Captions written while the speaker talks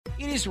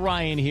It is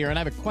Ryan here, and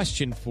I have a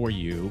question for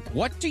you.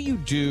 What do you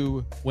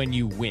do when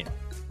you win?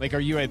 Like, are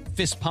you a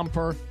fist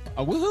pumper,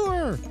 a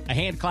woohooer, a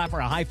hand clapper,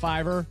 a high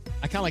fiver?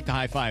 I kind of like the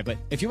high five, but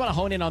if you want to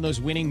hone in on those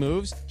winning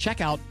moves,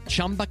 check out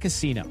Chumba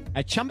Casino.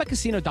 At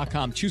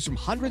ChumbaCasino.com, choose from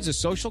hundreds of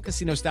social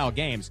casino-style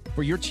games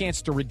for your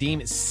chance to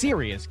redeem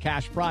serious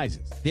cash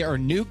prizes. There are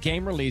new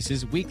game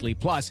releases weekly,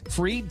 plus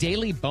free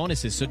daily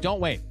bonuses. So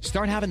don't wait.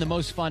 Start having the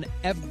most fun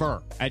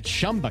ever at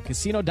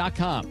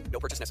ChumbaCasino.com. No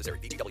purchase necessary.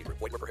 VGW. Void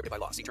were prohibited by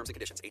law. See terms and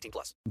conditions. 18+.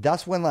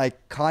 That's when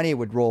like Kanye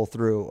would roll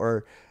through,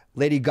 or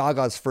Lady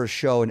Gaga's first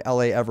show in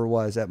LA ever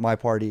was at my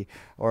party,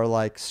 or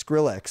like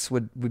Skrillex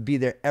would be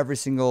there every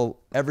single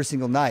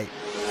night.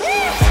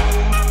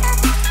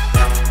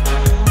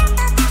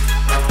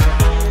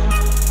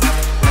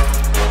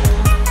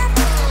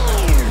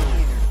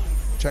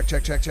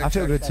 Check. I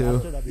feel good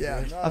too.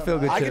 Yeah, I feel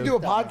good too. I could do a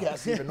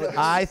podcast even with this.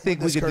 I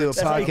think we could do a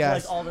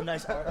podcast. Like all the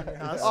nice art in your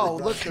house. Oh,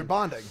 look, they're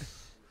bonding.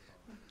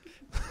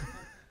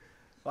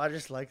 Well, I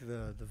just like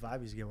the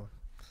vibe he's giving.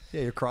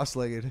 Yeah, you're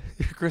cross-legged.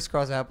 You're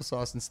crisscross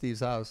applesauce in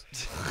Steve's house.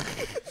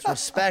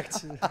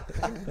 Respect.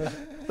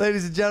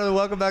 Ladies and gentlemen,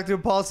 welcome back to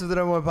Impulsive, the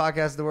 #1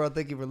 podcast in the world.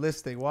 Thank you for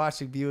listening,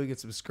 watching, viewing, and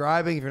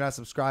subscribing. If you're not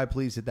subscribed,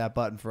 please hit that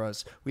button for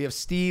us. We have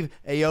Steve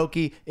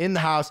Aoki in the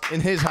house,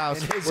 in his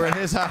house. We're in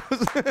his house.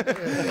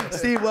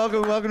 Steve,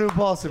 welcome to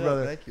Impulsive,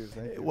 brother. Thank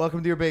you.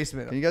 Welcome to your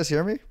basement. Can you guys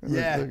hear me?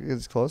 Yeah.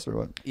 It's close or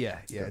what? Yeah,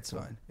 it's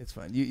fine. It's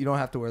fine. You don't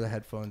have to wear the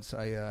headphones.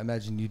 I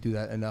imagine you do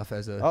that enough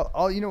as a.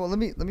 Oh, you know what? Let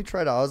me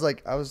try it out.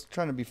 I was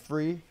trying to be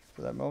free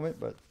for that moment,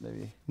 but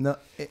maybe No,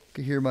 you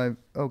can hear my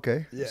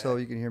okay. Yeah. So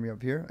you can hear me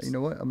up here. You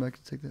know what? I'm gonna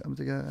take the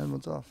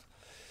headphones off.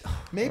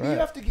 Maybe All you right.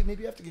 have to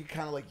get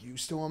kind of like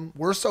used to them.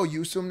 We're so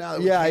used to them now. That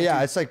we Yeah, can't yeah.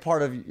 do- It's like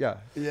part of yeah.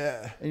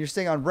 And you're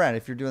staying on brand.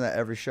 If you're doing that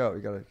every show, you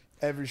gotta.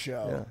 Every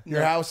show. Yeah.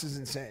 Your house is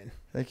insane.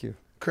 Thank you.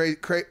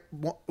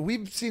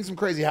 We've seen some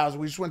crazy houses.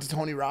 We just went to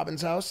Tony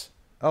Robbins' house.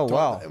 Oh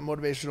wow. A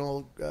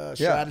motivational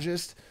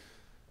strategist.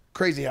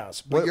 Crazy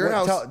house. But What, your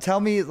house. tell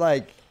me,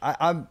 like,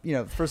 I'm,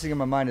 first thing in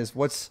my mind is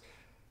what's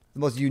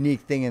the most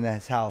unique thing in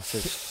that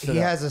house? he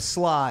has a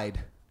slide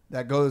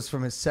that goes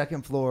from his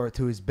second floor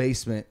to his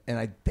basement, and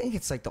I think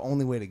it's like the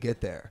only way to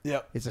get there.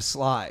 Yep. It's a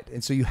slide,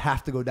 and so you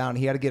have to go down.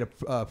 He had to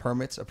get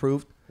permits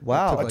approved.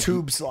 Wow. A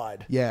tube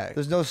slide. Yeah.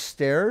 There's no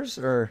stairs,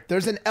 or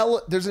There's an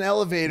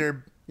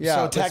elevator. Yeah,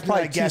 so that's technically,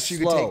 probably I guess too you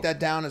could slow. take that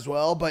down as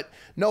well. But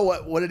no,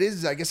 what it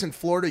is I guess in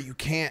Florida you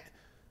can't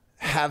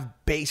have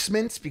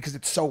basements because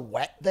it's so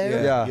wet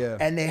there. Yeah.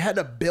 And they had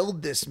to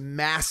build this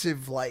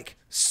massive like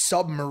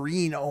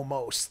submarine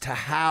almost to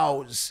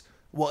house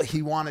what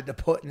he wanted to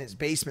put in his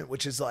basement,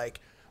 which is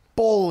like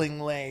bowling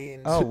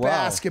lanes, Oh, wow.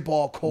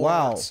 basketball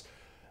courts.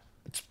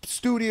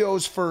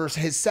 Studios for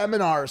his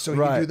seminars, so he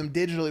Right. can do them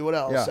digitally. What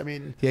else? Yeah. I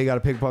mean, Yeah, you got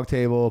a ping pong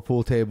table, a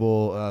pool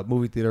table,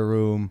 movie theater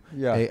room,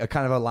 Yeah. a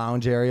kind of a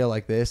lounge area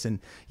like this. And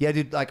yeah,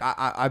 dude, like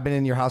I've been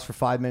in your house for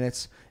 5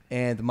 minutes,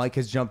 and the mic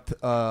has jumped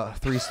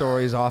 3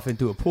 stories off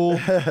into a pool.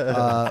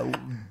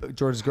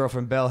 George's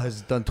girlfriend Belle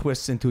has done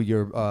twists into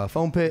your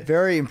foam pit.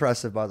 very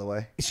impressive, by the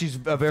way. She's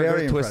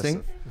very twisting.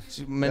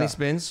 impressive. Many Yeah.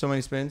 spins, so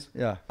many spins.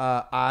 Yeah.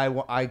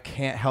 I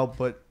can't help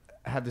but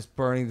have this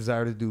burning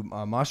desire to do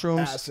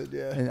mushrooms. Acid,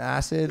 yeah. And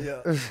acid.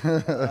 yeah.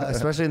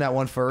 Especially in that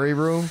one furry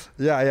room.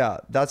 Yeah.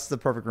 That's the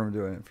perfect room to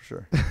do it in for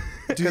sure.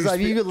 Because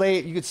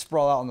you could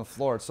sprawl out on the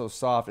floor. It's so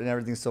soft and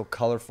everything's so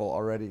colorful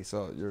already.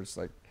 So you're just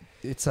like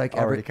It's like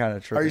already kind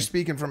of tripping. Are you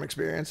speaking from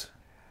experience?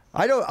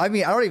 I don't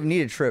even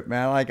need a trip,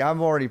 man. Like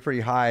I'm already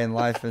pretty high in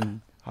life and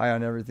high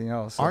on everything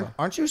else. So.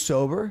 Aren't you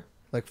sober?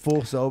 Like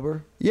full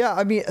sober? Yeah,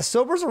 I mean,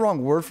 sober's the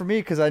wrong word for me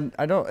because I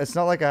don't. It's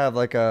not like I have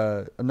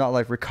I'm not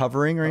like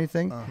recovering or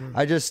anything.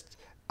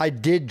 I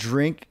did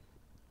drink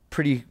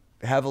pretty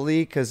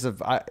heavily because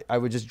I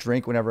would just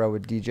drink whenever I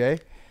would DJ,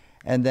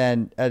 and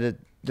then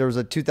there was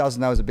a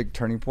 2009 was a big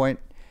turning point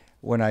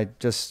when I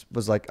just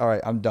was like, all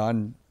right, I'm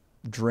done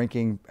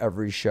drinking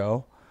every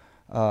show,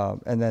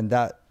 and then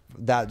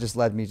that just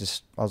led me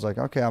I was like,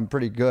 okay, I'm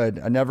pretty good.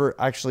 I never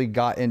actually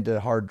got into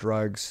hard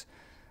drugs.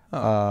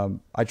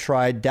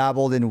 I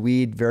dabbled in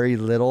weed very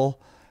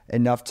little,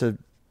 enough to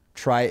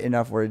try it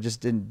enough where it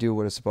just didn't do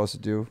what it's supposed to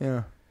do.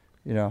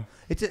 Yeah.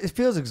 It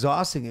feels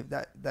exhausting,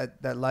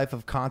 that life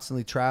of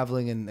constantly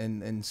traveling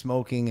and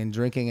smoking and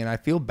drinking. And I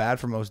feel bad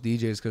for most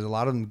DJs because a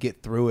lot of them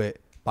get through it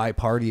by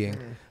partying.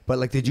 But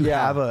like, did you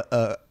have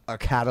a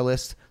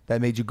catalyst that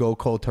made you go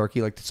cold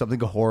turkey? Like, did something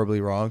go horribly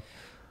wrong?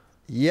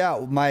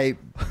 Yeah. My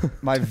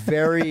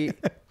very,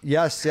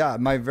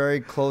 my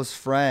very close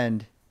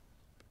friend,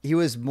 he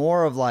was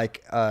more of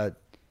like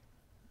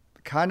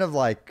kind of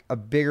like a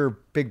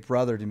big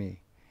brother to me.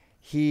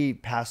 He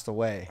passed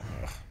away,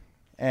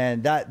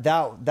 and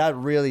that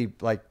really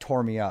like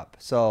tore me up.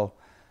 So,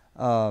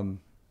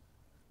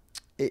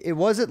 it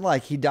wasn't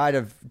like he died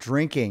of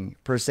drinking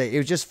per se. It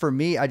was just for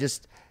me. I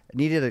just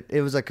needed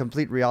it was a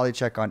complete reality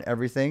check on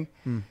everything,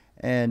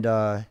 and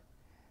like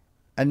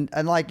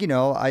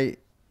when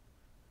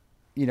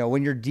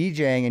you're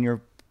DJing and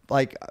you're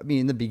like, I mean,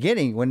 in the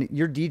beginning when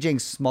you're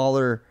DJing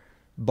smaller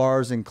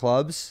bars and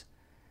clubs,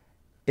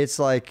 it's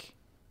like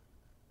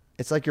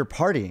it's like you're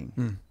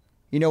partying.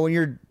 You know, when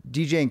you're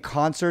DJing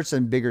concerts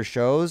and bigger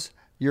shows,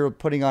 you're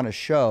putting on a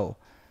show.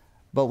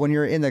 But when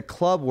you're in the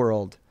club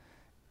world,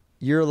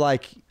 you're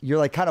like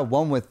kind of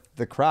one with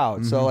the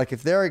crowd. So like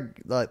if they're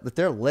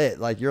lit,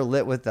 like you're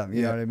lit with them.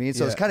 You know what I mean?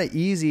 So it's kind of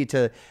easy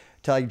to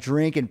like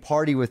drink and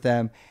party with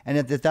them. And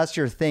if that's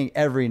your thing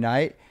every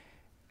night,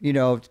 you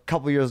know, a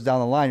couple years down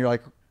the line, you're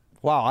like,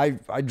 wow,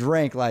 I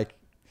drank like,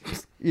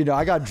 you know,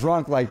 I got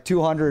drunk like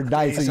 200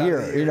 nights a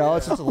year. You know,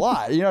 it's just a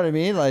lot. You know what I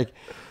mean? Like,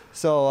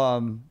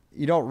 so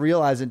you don't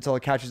realize it until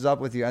it catches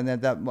up with you. And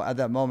then at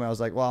that moment, I was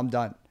like, well, I'm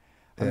done.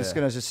 I'm just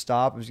gonna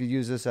stop. I'm just gonna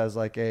use this as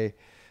like a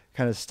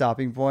kind of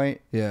stopping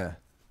point. Yeah.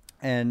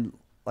 And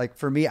like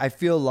for me, I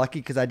feel lucky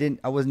because I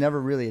was never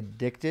really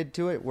addicted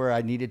to it where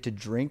I needed to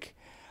drink.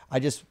 I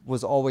just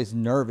was always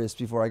nervous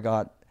before I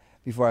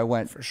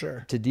went for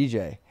sure to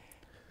DJ.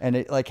 And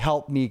it like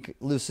helped me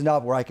loosen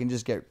up where I can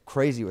just get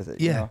crazy with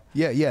it. Yeah.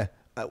 You know? Yeah.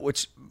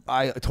 Which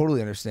I totally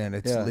understand.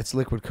 It's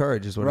liquid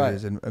courage is what it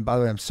is. And by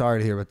the way, I'm sorry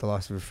to hear about the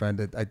loss of your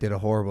friend. I did a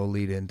horrible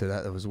lead into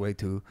that. That was way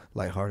too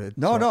lighthearted.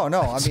 No. I mean,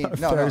 no.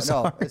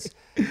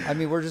 I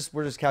mean, we're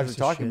just casually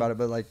talking about it,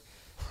 but like,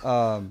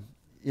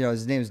 you know,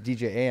 his name is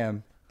DJ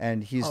AM,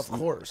 and he's of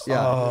course,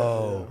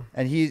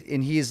 and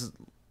he's,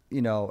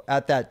 you know,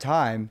 at that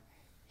time,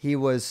 he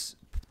was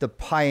the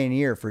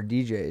pioneer for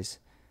DJs.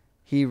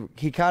 He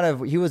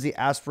was the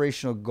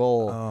aspirational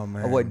goal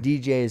of what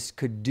DJs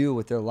could do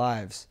with their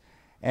lives.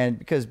 And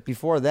because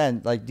before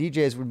then, like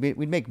DJs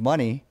we'd make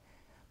money,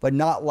 but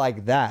not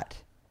like that.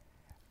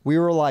 We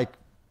were like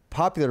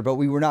popular, but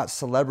we were not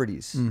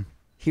celebrities.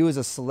 He was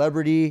a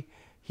celebrity.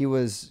 He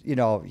was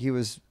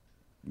the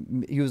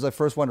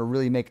first one to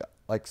really make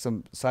like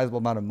some sizable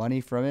amount of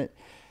money from it.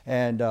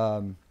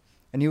 And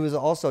he was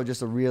also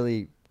just a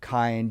really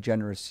kind,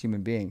 generous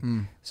human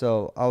being.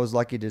 So I was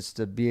lucky just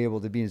to be able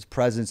to be in his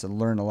presence and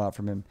learn a lot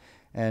from him.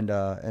 And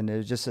it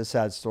was just a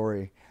sad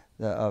story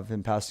of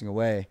him passing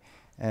away.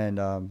 And,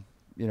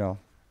 you know,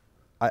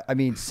 I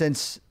mean,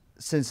 since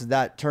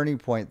that turning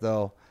point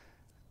though,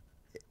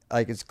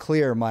 like it's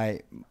clear my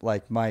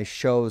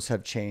shows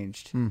have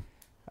changed.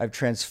 I've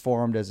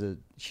transformed as a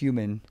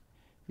human,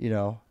 you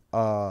know,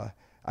 I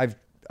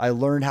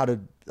learned how to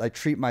like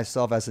treat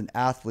myself as an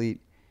athlete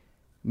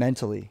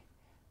mentally.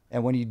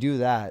 And when you do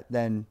that,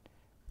 then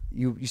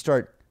you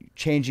start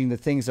changing the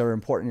things that are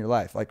important in your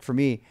life. Like for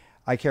me,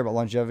 I care about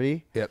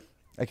longevity. Yep.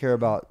 I care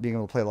about being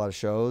able to play a lot of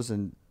shows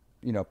and,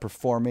 you know,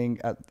 performing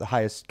at the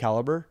highest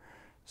caliber.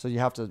 So you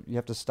have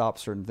to stop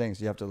certain things.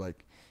 You have to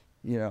like,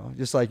 you know,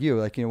 just like you,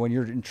 like, you know, when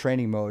you're in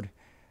training mode,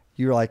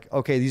 you're like,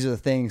 okay, these are the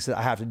things that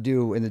I have to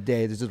do in the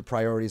day. These are the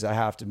priorities I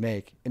have to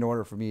make in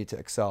order for me to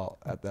excel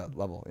at that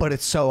level. But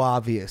it's so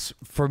obvious.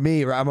 For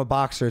me, I'm a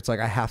boxer. It's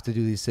like I have to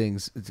do these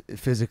things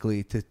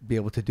physically to be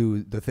able to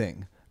do the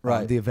thing,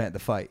 right? The event, the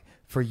fight.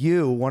 For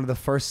you, one of the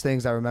first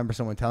things I remember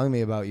someone telling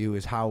me about you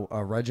is how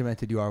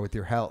regimented you are with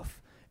your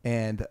health.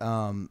 And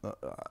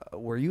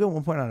were you at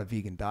one point on a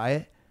vegan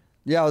diet?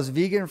 Yeah, I was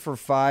vegan for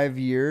 5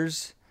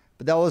 years,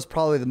 but that was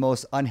probably the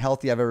most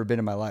unhealthy I've ever been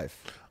in my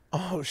life.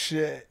 Oh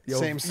shit!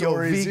 Same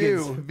story as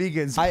you.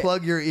 Vegans,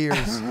 plug your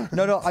ears.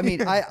 No. I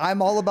mean,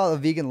 I'm all about a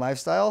vegan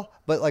lifestyle,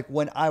 but like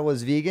when I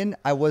was vegan,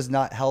 I was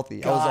not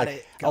healthy. I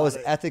was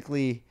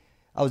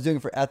doing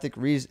it for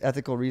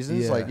ethical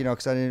reasons, like, you know,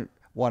 because I didn't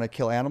want to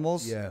kill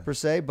animals per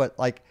se, but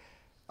like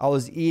I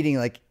was eating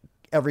like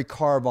every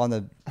carb on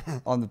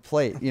the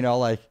plate, you know,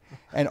 like,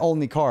 and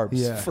only carbs.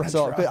 Yeah.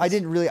 But I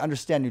didn't really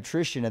understand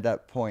nutrition at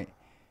that point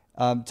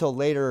till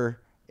later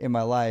in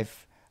my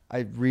life.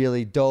 I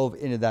really dove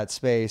into that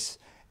space,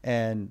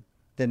 and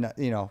then,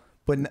 you know.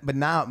 But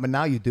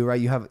now you do,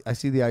 right? I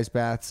see the ice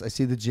baths, I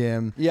see the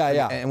gym.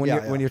 Yeah. And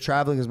when you're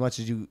traveling as much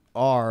as you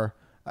are,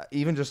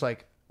 even just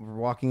like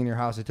walking in your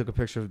house, I took a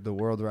picture of the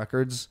world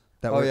records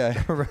that were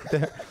right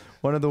there.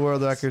 One of the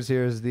world records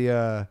here is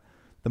the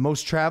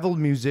most traveled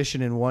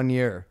musician in 1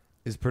 year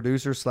is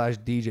producer /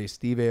 DJ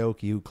Steve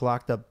Aoki, who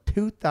clocked up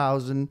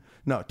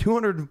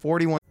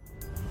 241.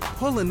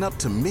 Pulling up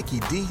to Mickey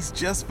D's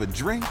just for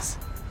drinks.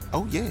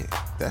 Oh yeah,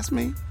 that's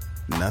me.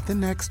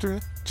 Nothing extra,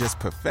 just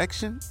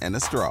perfection and a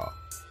straw.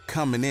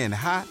 Coming in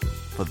hot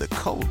for the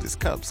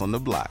coldest cups on the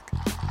block.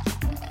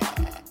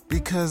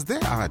 Because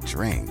there are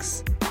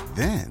drinks.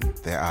 Then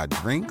there are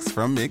drinks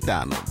from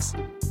McDonald's.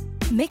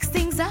 Mix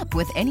things up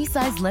with any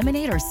size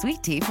lemonade or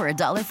sweet tea for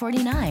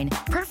 $1.49.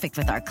 Perfect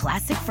with our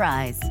classic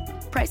fries.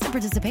 Price and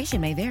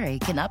participation may vary.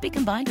 Cannot be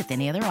combined with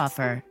any other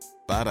offer.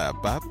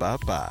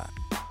 Ba-da-ba-ba-ba.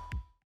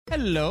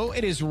 Hello,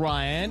 it is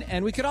Ryan,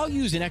 and we could all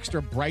use an extra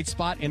bright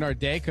spot in our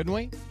day, couldn't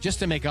we? Just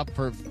to make up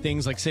for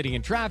things like sitting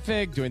in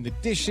traffic, doing the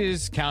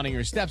dishes, counting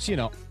your steps, you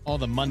know, all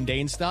the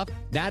mundane stuff.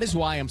 That is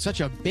why I'm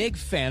such a big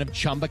fan of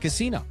Chumba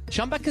Casino.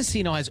 Chumba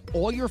Casino has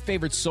all your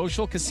favorite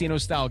social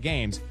casino-style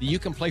games that you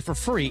can play for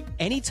free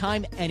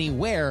anytime,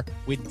 anywhere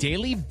with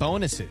daily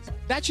bonuses.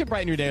 That should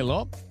brighten your day a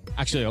little.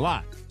 Actually, a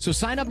lot. So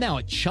sign up now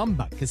at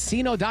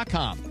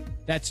ChumbaCasino.com.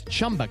 That's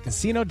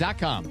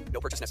ChumbaCasino.com. No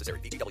purchase necessary.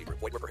 VGW Group.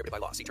 Void where prohibited by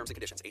law. See terms and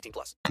conditions. 18+.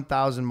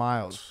 1,000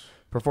 miles,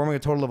 performing a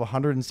total of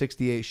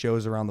 168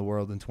 shows around the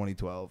world in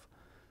 2012.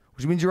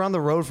 which means you're on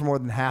the road for more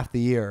than half the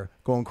year,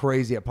 going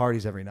crazy at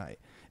parties every night.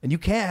 And you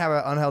can't have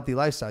an unhealthy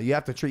lifestyle. You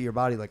have to treat your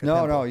body like a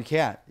temple. No, you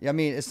can't. I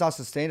mean, it's not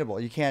sustainable.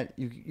 You can't.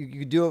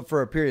 You do it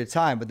for a period of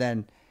time, but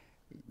then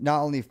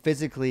not only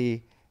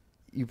physically,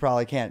 you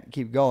probably can't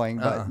keep going,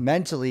 but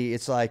mentally,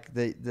 it's like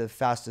the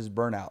fastest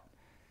burnout.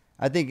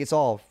 I think it's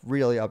all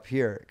really up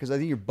here because I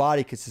think your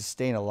body could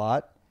sustain a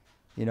lot,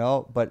 you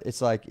know. But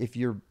it's like if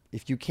you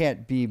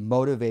can't be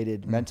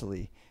motivated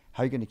mentally,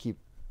 how are you going to keep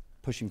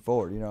pushing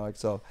forward? You know, like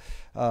so.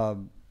 Yeah,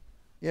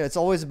 it's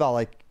always about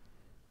like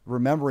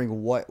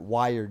remembering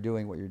why you're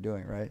doing what you're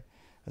doing, right?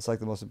 That's like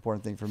the most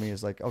important thing for me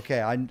is like,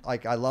 okay,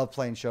 I love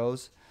playing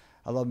shows.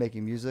 I love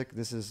making music.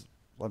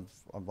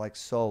 I'm like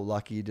so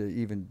lucky to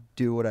even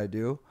do what I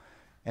do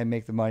and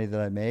make the money that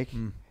I make.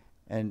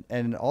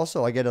 And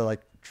also I get to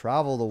like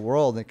travel the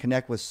world and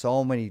connect with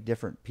so many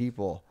different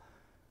people.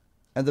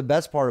 And the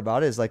best part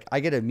about it is like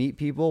I get to meet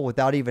people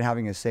without even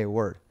having to say a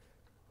word.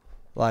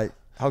 Like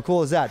how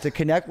cool is that to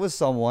connect with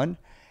someone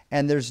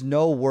and there's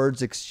no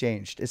words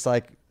exchanged. It's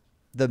like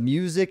the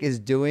music is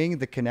doing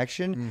the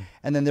connection,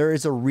 and then there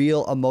is a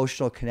real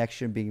emotional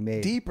connection being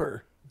made.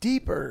 Deeper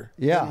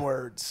than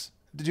words.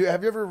 Have you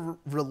ever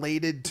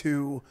related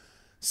to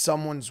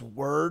someone's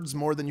words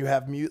more than you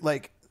have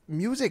like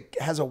music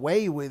has a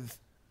way with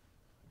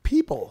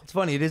people. It's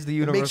funny. It is the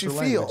universal makes you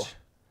language. feel.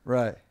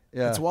 Right.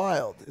 Yeah. It's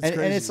wild. It's and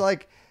crazy. it's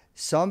like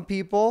some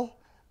people,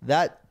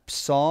 that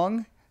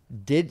song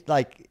did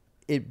like,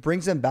 it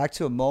brings them back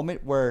to a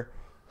moment where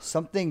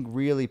something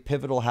really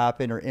pivotal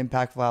happened or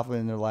impactful happened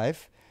in their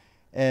life.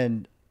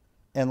 And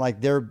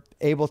like they're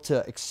able to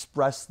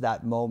express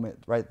that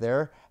moment right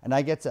there. And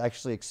I get to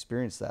actually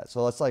experience that.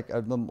 So that's like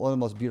one of the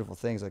most beautiful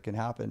things that can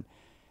happen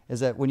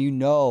is that when you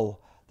know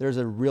there's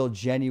a real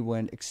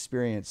genuine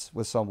experience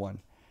with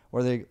someone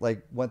where they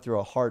like went through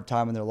a hard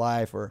time in their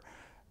life or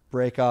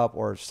break up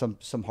or some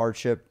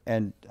hardship.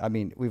 And I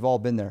mean, we've all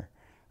been there.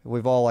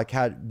 We've all like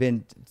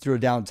been through a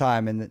down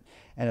time and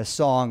a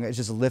song has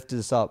just lifted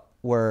us up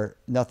where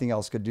nothing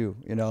else could do,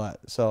 you know that.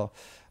 So,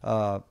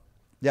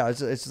 yeah, it's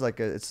just like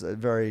it's a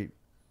very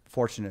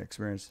fortunate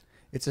experience.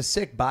 It's a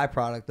sick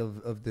byproduct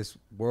of this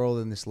world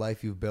and this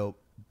life you've built.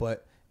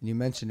 But you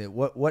mentioned it.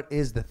 What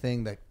is the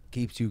thing that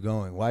keeps you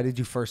going? Why did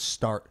you first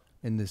start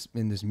in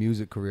this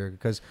music career?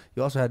 Because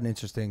you also had an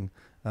interesting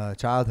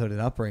childhood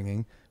and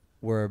upbringing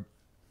where,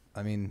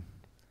 I mean,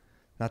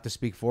 not to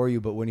speak for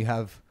you, but when you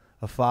have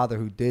a father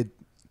who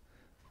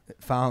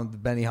found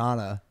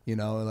Benihana, you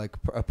know, like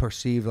a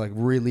perceived like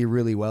really,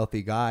 really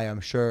wealthy guy,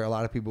 I'm sure a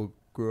lot of people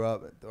grew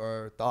up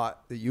or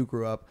thought that you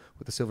grew up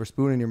with a silver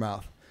spoon in your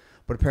mouth.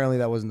 But apparently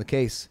that wasn't the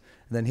case.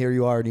 And then here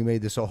you are and you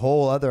made this a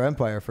whole other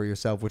empire for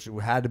yourself, which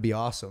had to be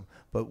awesome.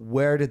 But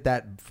where did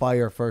that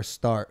fire first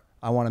start?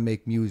 I want to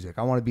make music.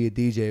 I want to be a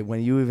DJ.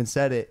 When you even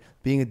said it,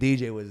 being a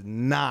DJ was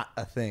not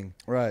a thing.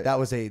 Right. That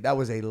was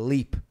a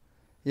leap.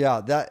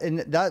 Yeah,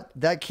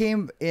 that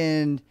came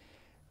in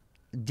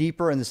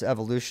deeper in this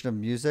evolution of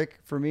music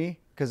for me.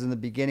 Because in the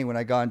beginning, when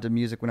I got into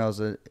music when I was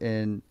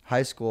in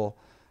high school,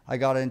 I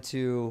got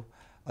into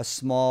a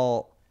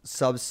small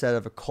subset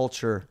of a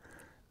culture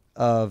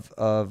of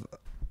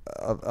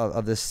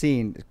the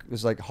scene. It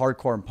was like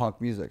hardcore and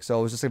punk music. So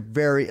it was just a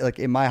very, like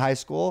in my high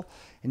school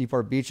in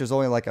Newport Beach, there's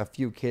only like a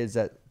few kids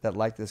that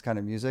liked this kind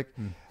of music.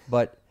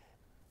 But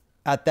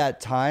at that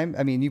time,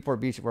 I mean,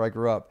 Newport Beach, where I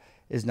grew up,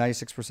 is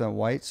 96%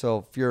 white.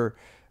 So if you're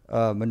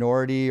a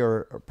minority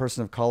or a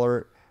person of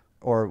color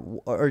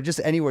or just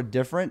anywhere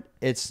different,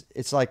 it's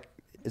like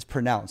it's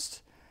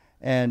pronounced.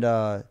 And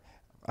I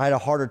had a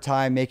harder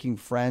time making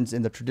friends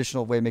in the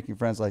traditional way of making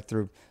friends, like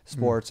through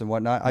sports and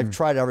whatnot. I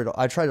tried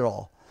it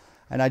all,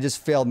 and I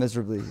just failed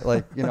miserably.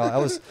 Like, you know, I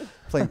was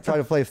trying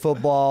to play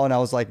football, and I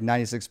was like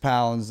 96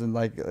 pounds, and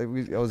like I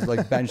was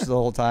like benched the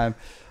whole time.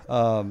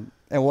 And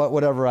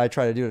whatever I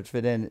try to do to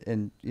fit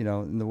in you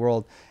know, in the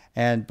world.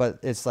 But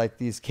it's like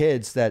these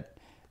kids that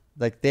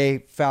like they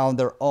found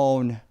their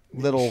own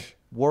little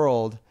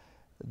world.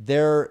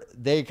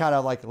 They kind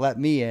of like let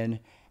me in,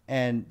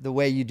 and the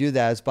way you do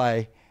that is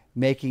by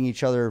making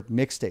each other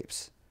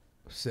mixtapes.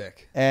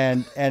 Sick.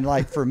 And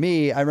like for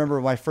me, I remember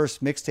my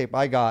first mixtape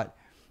I got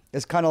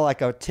is kind of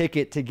like a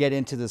ticket to get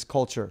into this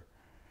culture.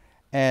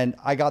 And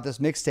I got this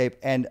mixtape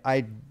and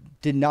I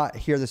did not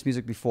hear this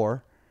music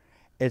before.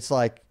 It's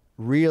like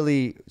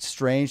really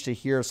strange to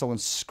hear someone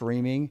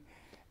screaming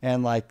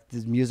and like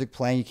the music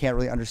playing. You can't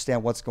really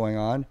understand what's going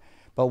on.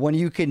 But when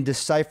you can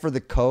decipher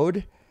the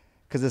code,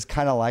 because it's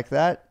kind of like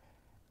that,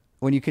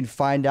 when you can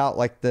find out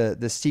like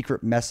the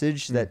secret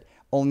message that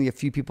only a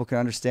few people can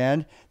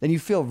understand, then you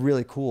feel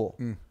really cool.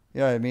 You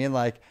know what I mean?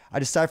 Like I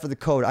decipher the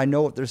code. I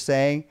know what they're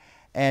saying.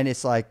 And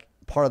it's like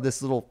part of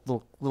this little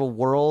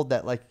world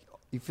that like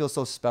you feel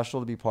so special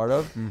to be part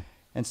of.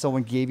 And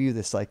someone gave you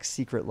this like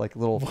secret, like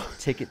little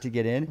ticket to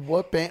get in.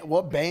 What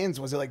bands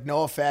was it? Like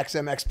NoFX,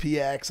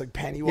 MXPX, like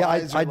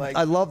Pennywise? Yeah, like...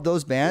 I love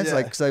those bands, Yeah.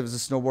 like because I was a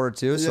snowboarder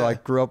too. So Yeah. I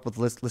grew up with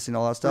listening to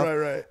all that stuff.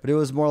 Right. But it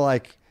was more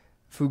like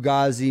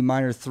Fugazi,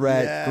 Minor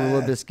Threat, Yeah.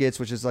 Gorilla Biscuits,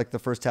 which is like the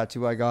first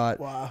tattoo I got.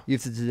 Wow.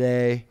 Youth of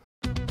Today.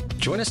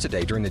 Join us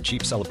today during the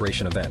Jeep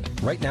Celebration event.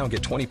 Right now,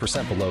 get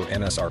 20% below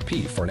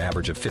MSRP for an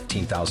average of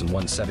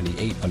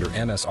 $15,178 under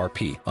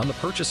MSRP on the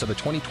purchase of a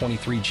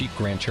 2023 Jeep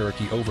Grand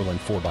Cherokee Overland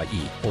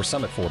 4xE or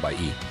Summit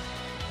 4xE.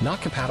 Not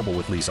compatible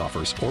with lease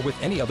offers or with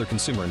any other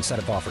consumer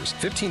incentive offers.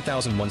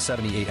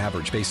 $15,178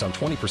 average based on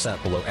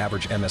 20% below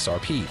average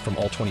MSRP from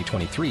all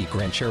 2023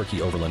 Grand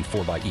Cherokee Overland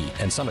 4xE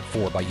and Summit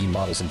 4xE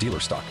models in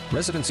dealer stock.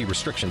 Residency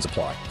restrictions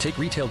apply. Take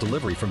retail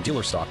delivery from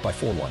dealer stock by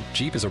 4/1.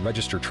 Jeep is a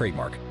registered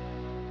trademark.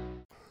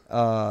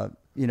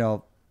 You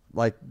know,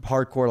 like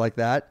hardcore like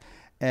that.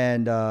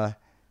 And I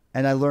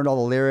learned all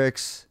the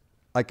lyrics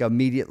like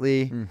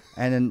immediately.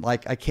 And then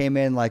like I came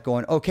in like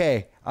going,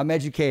 okay, I'm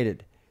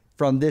educated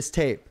from this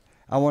tape.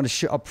 I want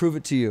to I'll prove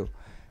it to you.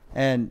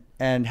 And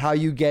how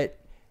you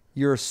get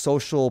your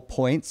social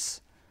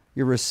points,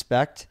 your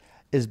respect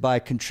is by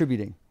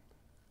contributing.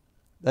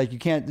 Like you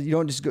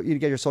don't just you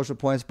get your social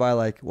points by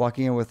like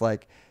walking in with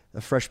like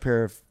a fresh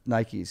pair of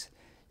Nikes.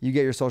 You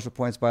get your social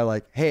points by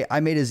like, hey,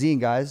 I made a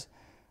zine, guys.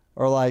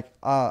 Or like,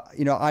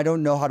 you know, I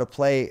don't know how to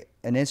play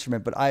an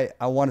instrument, but I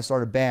want to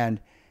start a band.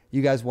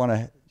 You guys want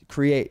to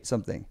create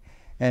something.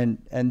 And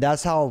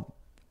that's how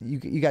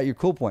you got your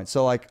cool points.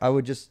 So like I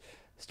would just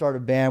start a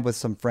band with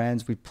some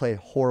friends. We played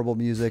horrible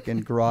music in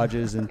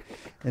garages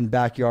and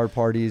backyard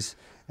parties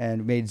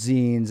and made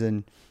zines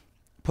and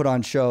put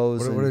on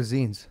shows. What are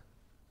zines?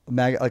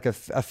 Like a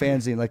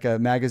fanzine, like a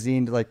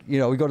magazine. Like, you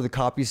know, we go to the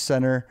copy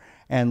center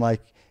and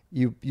like,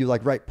 you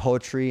like write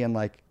poetry and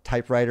like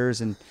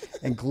typewriters and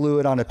glue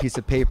it on a piece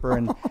of paper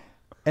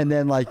and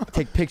then like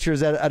take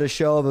pictures at a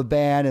show of a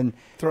band and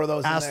throw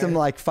those ask in there. them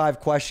like 5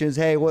 questions.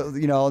 Hey, what,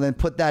 you know, and then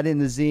put that in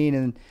the zine.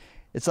 And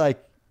it's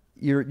like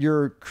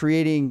you're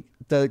creating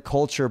the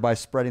culture by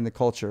spreading the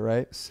culture,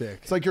 right? Sick.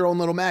 It's like your own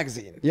little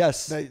magazine.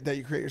 Yes. That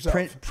you create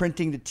yourself.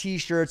 Printing the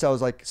t-shirts. I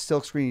was like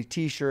silk screening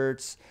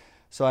t-shirts.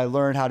 So I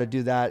learned how to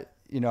do that.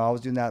 You know, I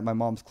was doing that in my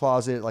mom's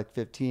closet at like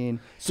 15.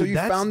 So you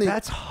found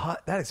that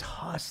is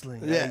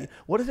hustling. Yeah.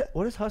 Like,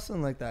 what is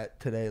hustling like that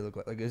today look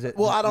like? Like, is it?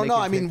 Well, I don't know.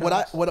 I mean,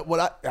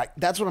 TikToks?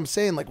 that's what I'm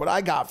saying. Like what I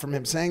got from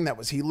him saying that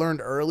was he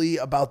learned early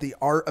about the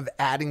art of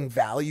adding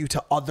value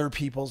to other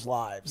people's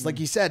lives. Like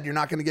he said, you're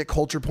not going to get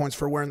culture points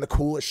for wearing the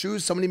coolest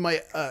shoes. Somebody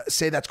might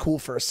say that's cool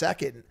for a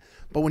second,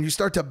 but when you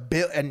start to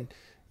build, and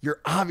you're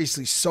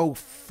obviously so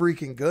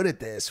freaking good at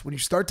this, when you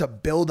start to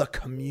build a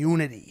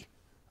community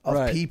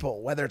of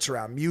people, whether it's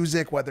around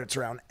music, whether it's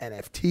around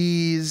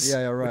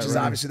NFTs, which is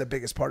obviously the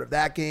biggest part of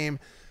that game.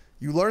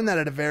 You learn that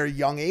at a very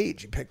young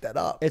age. You pick that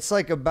up. It's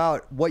like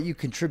about what you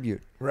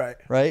contribute. Right.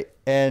 Right.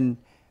 And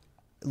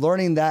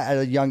learning that at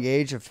a young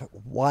age of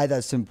why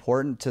that's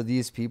important to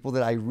these people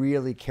that I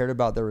really cared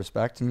about their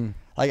respect.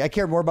 Like I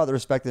cared more about the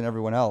respect than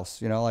everyone else,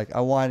 you know, like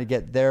I wanted to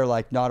get their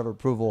like nod of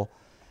approval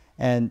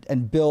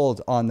and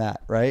build on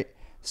that. Right.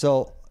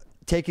 So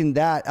taking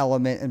that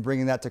element and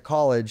bringing that to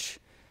college.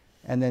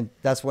 And then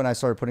that's when I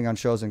started putting on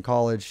shows in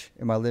college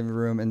in my living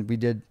room. And we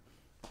did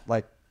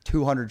like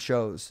 200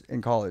 shows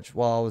in college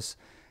while I was,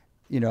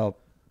 you know,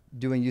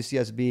 doing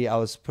UCSB. I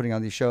was putting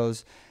on these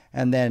shows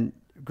and then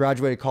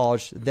graduated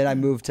college. Then I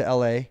moved to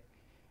LA.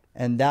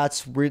 And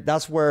that's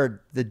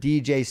where the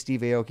DJ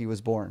Steve Aoki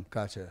was born.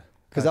 Gotcha.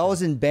 Because I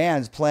was in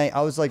bands playing.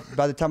 I was like,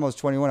 by the time I was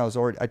 21,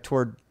 I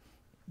toured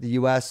the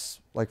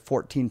US like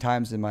 14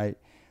 times in my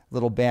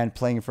little band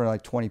playing in front of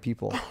like 20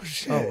 people. Oh,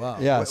 shit. Oh, wow.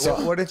 Yeah.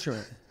 What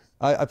instrument?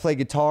 I played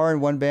guitar in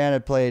one band. I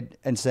played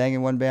and sang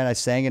in one band. I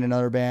sang in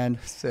another band.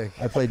 Sick.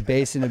 I played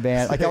bass in a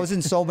band. Like I was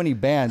in so many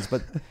bands,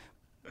 but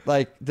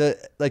like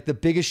the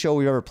biggest show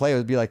we ever played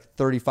would be like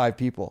 35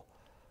 people,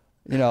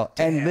 you know,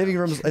 and living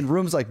rooms and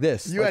rooms like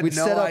this. You like had we'd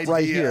no set up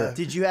right idea. here.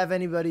 Did you have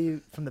anybody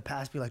from the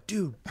past be like,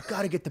 dude, you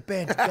gotta get the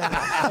band together?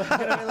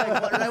 You know what I mean?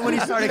 Like, right when he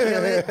started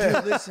killing it,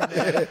 dude, listen,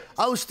 man,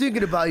 I was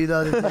thinking about you the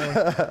other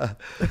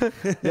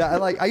day. Yeah,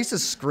 and like I used to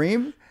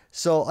scream,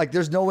 so like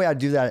there's no way I'd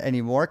do that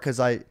anymore because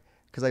I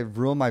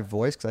ruined my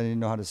voice because I didn't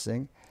know how to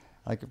sing.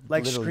 Like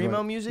literally screamo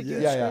ruined- music? Yeah,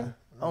 you yeah. scream?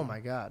 Oh my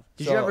god!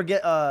 Did So- you ever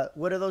get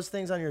what are those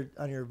things on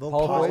your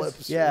vocal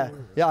Polyps? Yeah.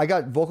 Yeah, I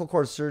got vocal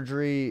cord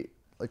surgery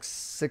like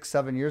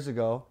 6-7 years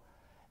ago,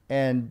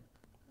 and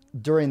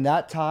during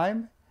that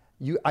time,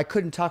 I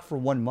couldn't talk for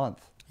 1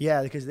 month.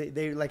 Yeah, because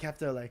they like have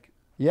to like.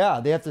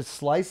 Yeah, they have to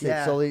slice it,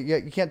 Yeah. so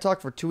you can't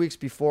talk for 2 weeks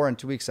before and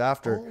 2 weeks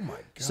after. Oh my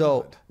god!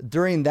 So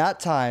during that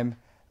time,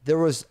 there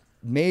was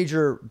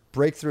major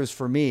breakthroughs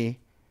for me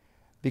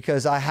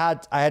because I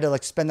had to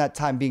like spend that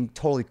time being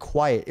totally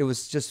quiet. It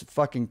was just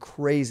fucking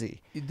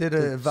crazy. You did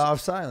a vow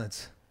of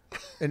silence.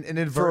 An For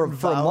inadvertent a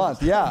vow.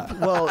 month, yeah.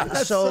 Well,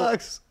 so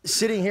sucks.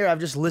 sitting here, I've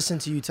just listened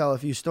to you tell a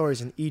few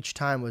stories, and each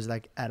time was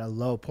like at a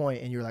low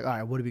point, and you're like, all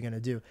right, what are we gonna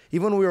do?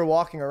 Even when we were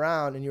walking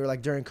around, and you were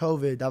like during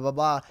COVID, blah blah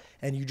blah,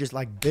 and you just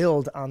like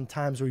build on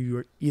times where you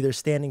were either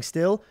standing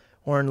still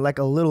or in like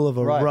a little of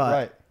a rut.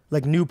 Right.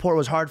 Like Newport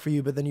was hard for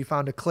you, but then you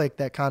found a click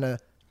that kind of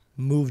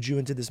moved you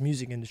into this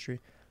music industry.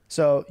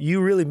 So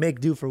you really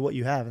make do for what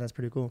you have, and that's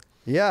pretty cool.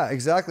 Yeah,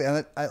 exactly.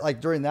 And like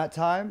during that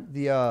time,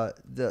 the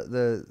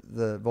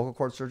vocal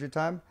cord surgery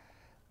time,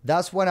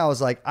 that's when I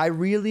was like, I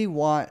really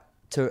want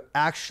to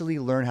actually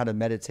learn how to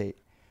meditate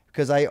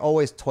because I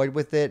always toyed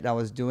with it and I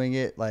was doing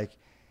it like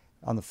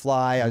on the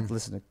fly. I'd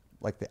listen to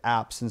like the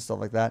apps and stuff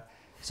like that.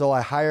 So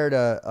I hired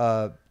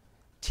a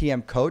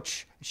TM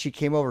coach. She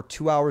came over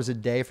 2 hours a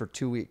day for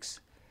 2 weeks,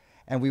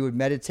 and we would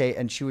meditate,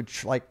 and she would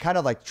kind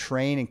of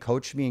train and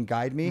coach me and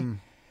guide me.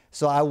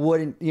 So I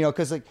wouldn't,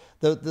 because like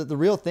the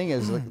real thing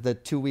is like the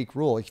 2 week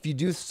rule. If you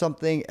do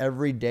something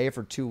every day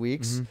for 2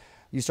 weeks,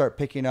 you start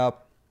picking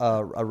up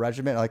a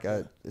regimen.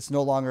 It's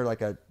no longer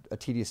like a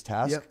tedious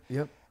task.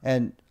 Yep.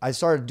 And I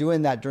started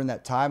doing that during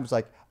that time. It's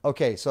like,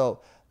 okay,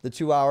 so the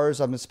 2 hours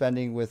I've been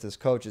spending with this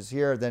coach is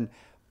here. Then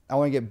I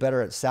want to get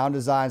better at sound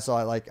design. So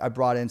I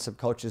brought in some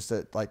coaches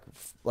that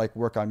like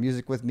work on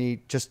music with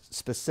me, just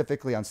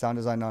specifically on sound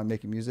design, not on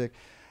making music.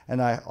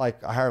 And I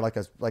hired like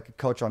a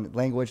coach on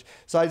language.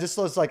 So I just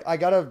was like, I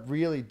gotta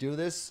really do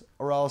this,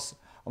 or else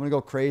I'm gonna go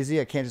crazy.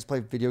 I can't just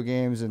play video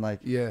games and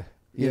you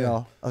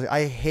know.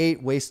 I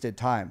hate wasted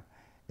time.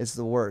 It's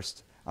the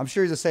worst. I'm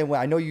sure you're the same way.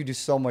 I know you do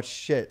so much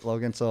shit,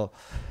 Logan. So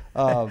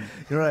you know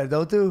what I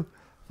don't do?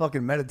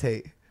 Fucking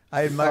meditate.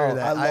 I admire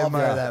that. I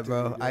admire that,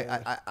 bro.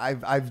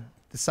 I've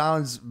it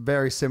sounds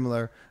very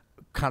similar.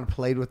 Kind of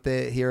played with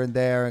it here and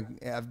there, and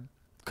I've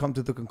come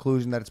to the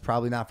conclusion that it's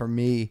probably not for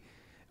me.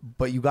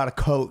 But you got to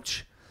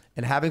coach,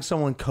 and having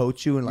someone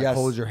coach you and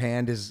hold your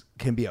hand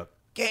can be a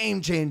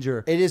game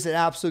changer. It is an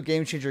absolute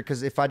game changer,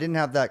 because if I didn't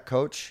have that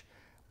coach,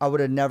 I would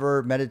have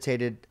never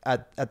meditated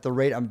at the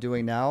rate I'm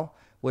doing now,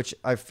 which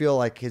I feel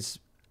like has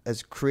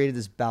created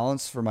this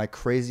balance for my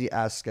crazy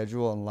ass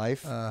schedule in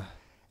life,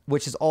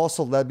 which has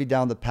also led me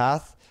down the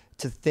path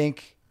to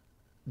think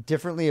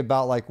differently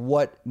about like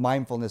what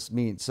mindfulness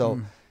means. So,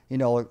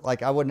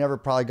 like I would never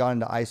probably got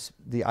into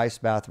the ice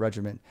bath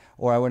regimen,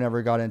 or I would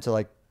never got into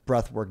like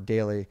breath work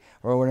daily,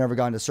 or I would never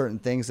got into certain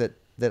things that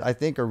I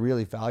think are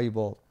really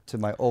valuable to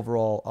my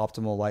overall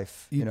optimal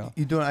life. You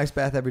do an ice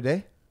bath every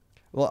day?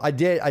 Well, I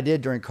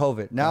did during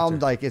COVID. Now I'm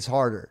like, it's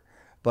harder.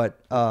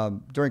 But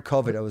during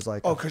COVID, I was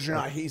like, because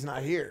he's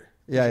not here.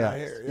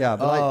 Yeah.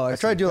 But I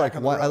try to do like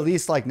one, at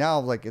least like now,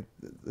 like at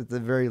the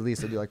very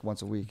least, I do like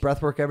once a week.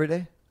 Breath work every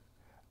day?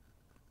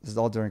 This is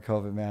all during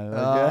COVID, man.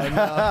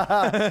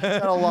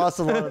 I lost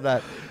a lot of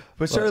that.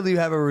 But surely you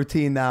have a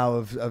routine now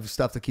of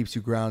stuff that keeps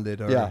you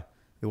grounded. Or,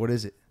 what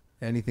is it?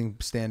 Anything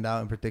stand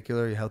out in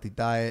particular? Your healthy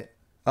diet?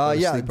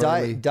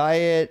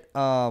 Diet,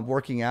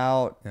 working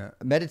out,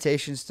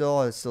 meditation.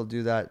 I still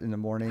do that in the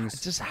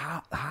mornings. Just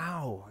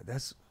how?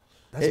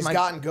 He's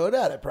gotten good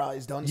at it. Probably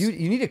he's done. You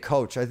need a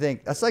coach. I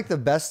think that's like the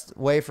best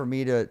way for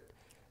me to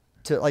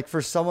like,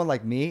 for someone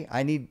like me.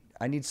 I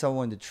need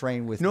someone to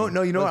train with. No,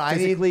 you know what I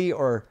need?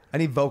 Or I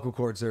need vocal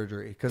cord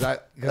surgery because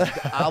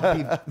I'll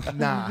be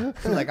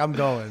like I'm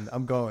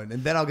going,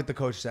 and then I'll get the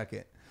coach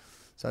second.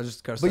 So I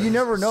just gotta. But you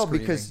never know,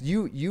 screaming. because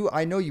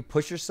I know you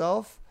push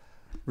yourself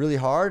really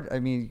hard. I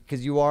mean,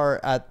 because you're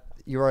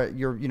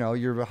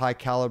a high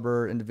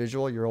caliber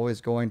individual. You're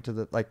always going to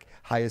the like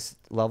highest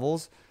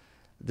levels.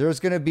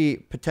 There's going to be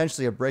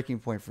potentially a breaking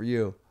point for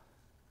you,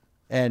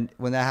 and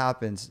when that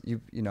happens,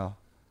 you know.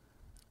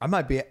 I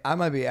might be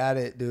at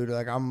it, dude.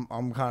 Like I'm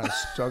kind of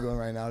struggling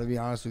right now, to be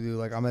honest with you.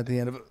 Like I'm at the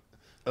end of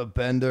a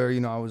bender.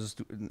 I was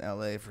in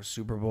LA for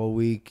Super Bowl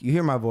week. You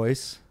hear my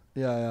voice?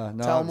 Yeah.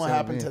 No, tell him what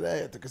happened today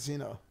at the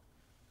casino.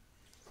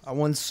 I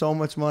won so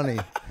much money.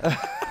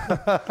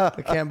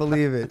 I can't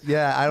believe it.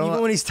 Yeah, I don't.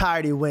 Even when he's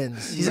tired, he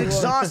wins. He's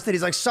exhausted.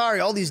 He's like,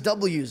 sorry, all these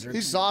W's are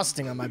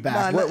exhausting on my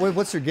back.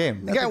 What's your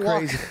game? The guy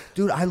crazy.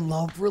 Dude, I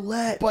love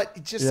roulette.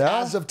 But just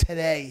as of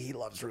today, he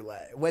loves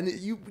roulette. When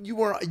you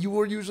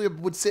were usually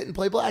would sit and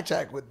play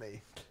blackjack with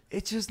me.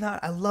 It's just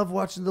not. I love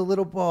watching the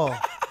little ball.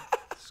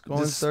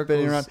 Going just circles.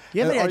 Spinning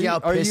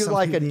around. Are you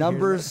like a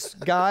numbers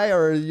guy,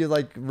 or are you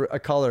like a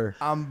color?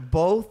 I'm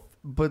both.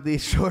 But the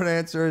short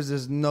answer is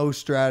there's no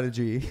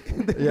strategy.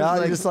 Yeah,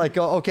 like, just like,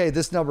 oh, okay,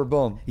 this number,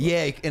 boom.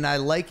 Yeah, and I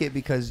like it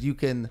because you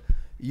can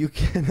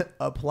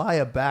apply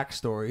a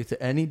backstory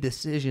to any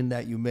decision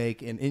that you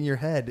make, and in your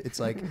head, it's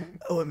like,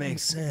 oh, it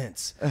makes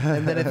sense.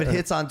 And then if it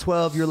hits on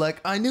 12, you're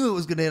like, I knew it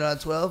was going to hit on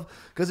 12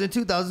 because in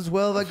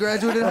 2012 I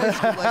graduated high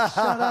school. Like,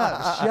 shut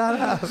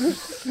up.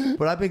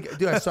 But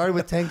I started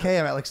with 10K.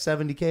 I'm at like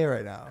 70K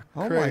right now.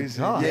 Oh Crazy.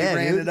 My god, yeah,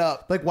 ran it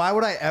up. Like, why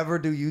would I ever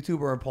do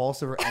YouTube or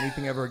Impulsive or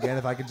anything ever again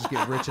if I could just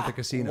get rich at the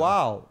casino?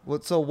 Wow.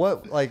 So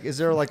what? Like, is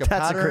there like a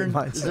pattern?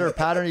 Is there a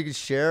pattern you can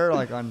share,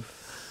 like on?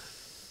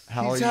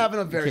 He's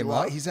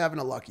having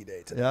a lucky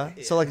day today.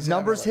 Yeah. So like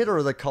numbers hit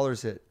or the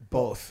colors hit?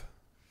 Both.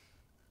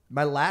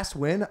 My last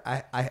win,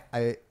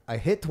 I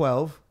hit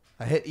 12,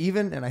 I hit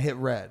even, and I hit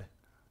red,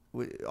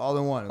 all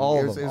in one. It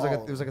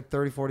was like a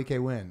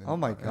 30-40K win. Oh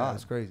my god,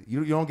 it's crazy.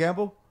 You don't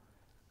gamble?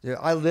 Yeah,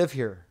 I live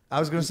here. I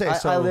was gonna say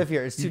I live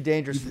here. It's too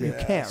dangerous for me. You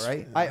can't,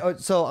 right?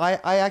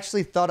 I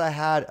actually thought I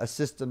had a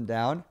system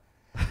down,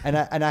 and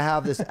I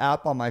have this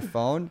app on my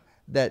phone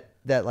that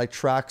like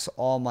tracks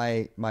all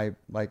my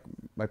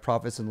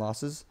profits and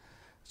losses.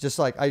 Just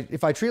like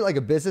if I treat it like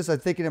a business, I'm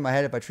thinking in my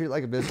head, if I treat it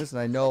like a business and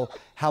I know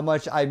how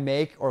much I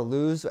make or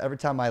lose every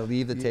time I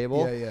leave the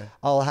table,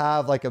 I'll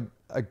have like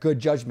a good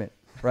judgment,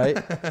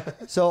 right?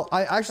 So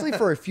I actually,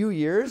 for a few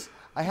years,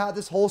 I had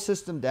this whole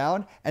system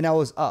down, and I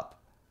was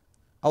up.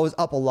 I was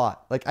up a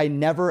lot. Like I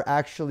never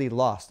actually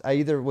lost. I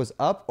either was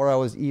up or I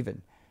was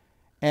even.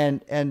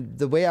 And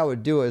the way I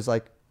would do it is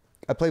like,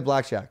 I play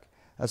blackjack.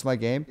 That's my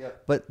game.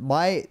 Yep. But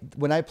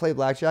when I play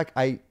blackjack,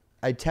 I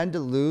tend to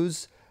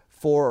lose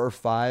 4 or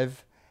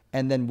 5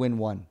 and then win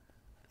 1.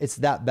 It's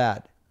that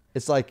bad.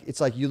 It's like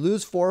you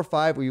lose 4 or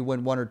 5 or you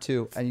win 1 or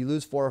 2, and you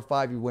lose 4 or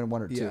 5, you win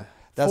 1 or 2. Yeah.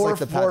 That's four, like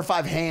the 4 or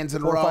 5 hands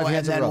in a row,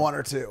 and then 1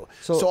 or 2.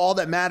 So all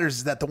that matters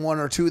is that the 1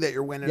 or 2 that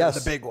you're winning are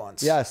the big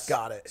ones. Yes.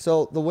 Got it.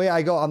 So the way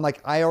I go, I'm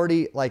like, I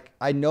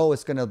know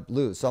it's gonna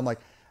lose. So I'm like,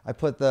 I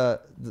put the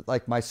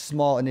my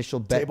small initial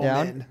bet Table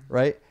down, min.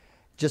 right?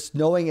 Just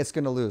knowing it's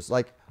gonna lose.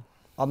 Like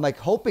I'm like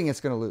hoping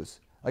it's gonna lose.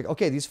 Like,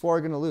 okay, these 4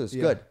 are gonna lose.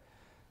 Yeah. Good.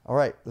 All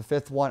right, the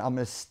 5th one, I'm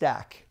gonna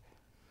stack.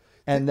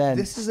 And then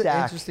this is an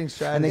interesting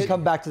strategy. And then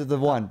come back to the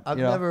 1. I've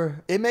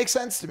never. It makes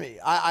sense to me.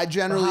 I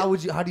generally.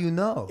 How do you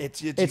know?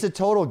 It's a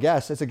total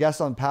guess. It's a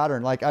guess on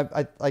pattern. Like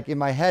I like in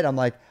my head, I'm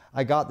like,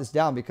 I got this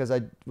down because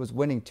I was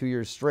winning 2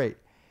 years straight,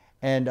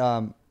 and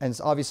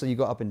so obviously you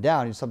go up and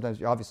down. And sometimes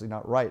you're obviously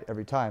not right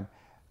every time,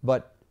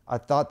 but I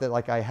thought that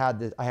like I had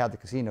the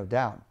casino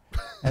down.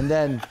 And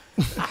then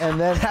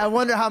I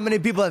wonder how many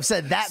people have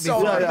said that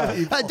before. Dude,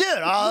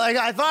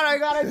 I thought I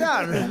got it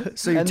down.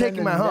 So you're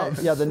taking my home.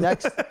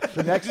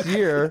 The next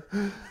year,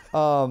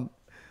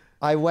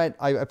 I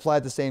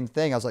applied the same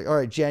thing. I was like, all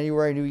right,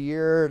 January, new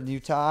year, new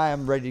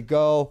time, I'm ready to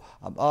go.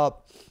 I'm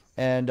up,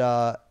 and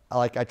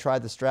I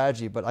tried the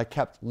strategy, but I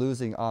kept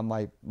losing on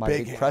my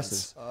big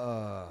presses.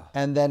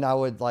 And then I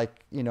would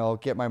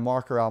get my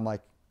marker out. I'm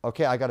like,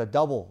 okay, I got to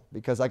double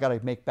because I got to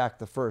make back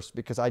the first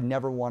because I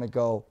never want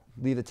to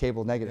leave the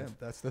table negative.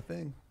 Yeah, that's the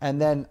thing. And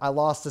then I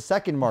lost the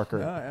second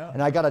marker,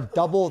 and I got to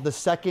double the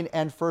second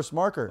and first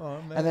marker. Oh,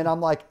 and then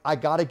I'm like, I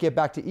got to get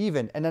back to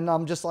even. And then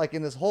I'm just like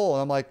in this hole,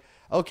 and I'm like,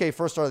 okay,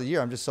 first start of the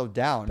year, I'm just so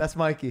down. That's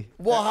Mikey.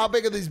 Well, how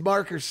big are these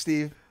markers,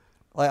 Steve?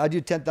 Like I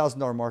do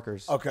 $10,000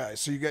 markers. Okay,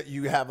 so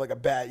you have like a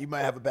bad, you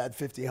might have a bad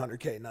 50,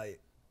 100K night.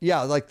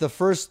 Yeah, like the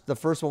first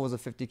one was a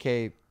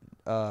 50K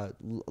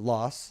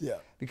loss. Yeah.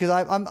 Because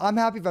I'm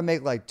happy if I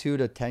make like 2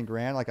 to 10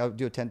 grand. Like I would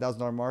do a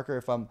 $10,000 marker.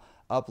 If I'm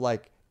up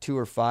like 2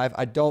 or 5,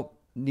 I don't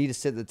need to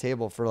sit at the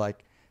table for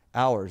like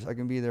hours. I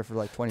can be there for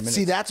like 20 minutes.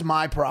 See, that's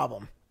my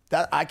problem.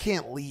 That I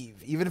can't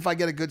leave. Even if I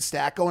get a good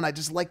stack going, I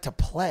just like to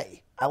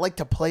play. I like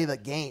to play the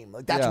game.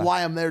 Like that's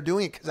why I'm there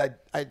doing it, because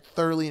I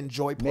thoroughly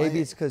enjoy playing.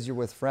 Maybe it's because you're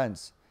with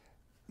friends.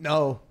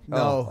 No.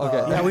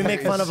 Okay. Yeah, we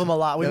make fun of him a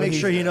lot. We make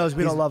sure he knows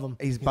we don't love him.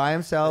 He's by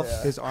himself.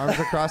 Yeah. His arms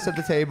are crossed at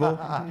the table,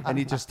 and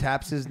he just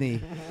taps his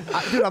knee.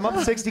 Dude, I'm up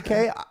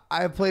 60K.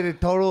 I played a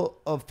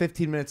total of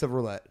 15 minutes of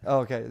roulette.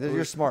 Oh, okay.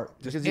 You're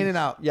smart. Just in and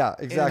out. Yeah,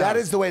 exactly. That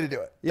is the way to do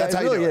it. Yeah, That's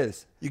how really you do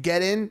is. It. You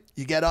get in,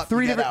 you get up,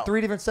 three you get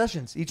different out.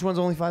 sessions. Each one's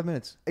only 5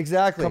 minutes.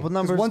 Exactly. Couple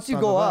numbers. Once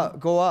you go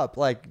up,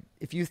 like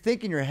if you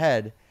think in your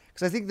head,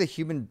 because I think the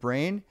human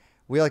brain,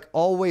 we like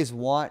always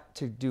want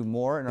to do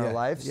more in our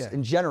lives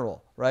in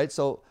general, right?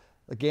 So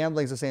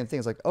gambling's the same thing.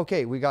 It's like,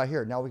 okay, we got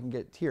here, now we can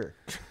get here.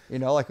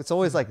 Like it's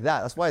always like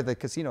that. That's why the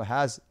casino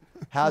has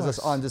us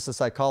on just the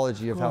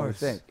psychology of how we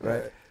think,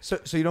 right?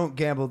 So you don't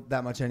gamble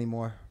that much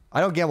anymore? I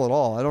don't gamble at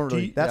all. I don't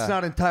really. That's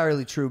not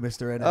entirely true,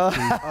 Mr.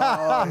 NFT.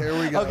 Oh, here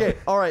we go. Okay,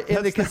 all right.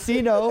 In the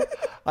casino,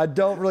 I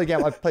don't really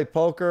gamble. I play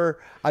poker.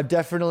 I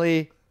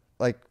definitely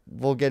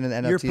we'll get into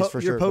NFTs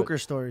for sure. Your poker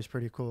story is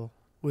pretty cool.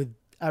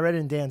 I read it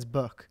in Dan's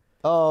book.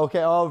 Oh,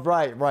 okay. Oh,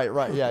 right.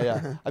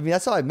 Yeah. I mean,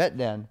 that's how I met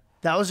Dan.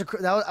 That was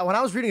when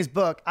I was reading his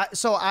book.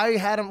 We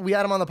had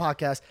him on the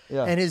podcast,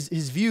 and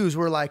his views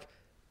were like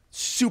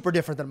super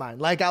different than mine.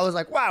 Like I was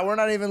like, wow, we're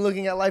not even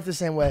looking at life the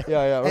same way.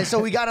 Yeah. And so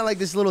we got in like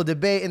this little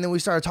debate, and then we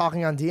started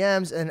talking on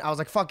DMs, and I was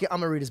like, fuck it, I'm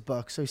gonna read his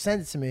book. So he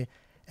sent it to me,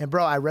 and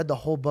bro, I read the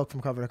whole book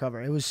from cover to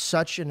cover. It was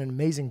such an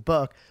amazing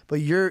book,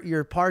 but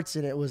your parts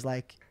in it was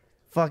like,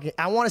 fucking,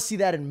 I want to see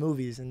that in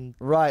movies. And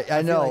right,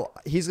 I know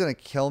he's gonna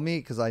kill me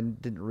because I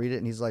didn't read it,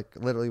 and he's like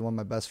literally one of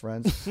my best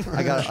friends.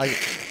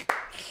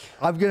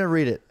 I'm gonna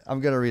read it.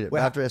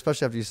 Well,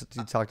 especially after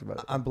you talked about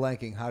it. I'm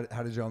blanking.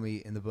 How did y'all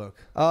meet in the book?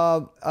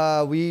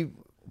 We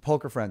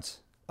poker friends.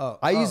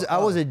 I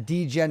was a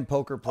D-Gen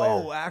poker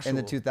player in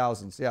the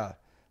 2000s. Yeah,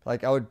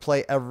 like I would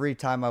play every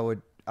time I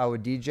would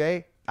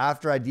DJ.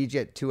 After I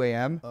DJ at 2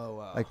 a.m. Oh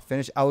wow. Like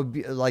finish, I would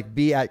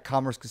be at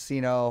Commerce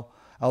Casino.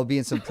 I would be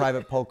in some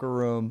private poker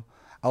room.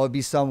 I would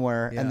be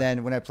somewhere, and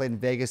then when I played in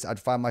Vegas, I'd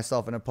find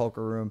myself in a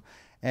poker room,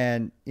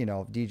 and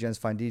D-Gens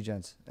find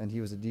D-Gens, and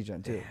he was a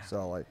D-Gen too.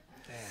 So like.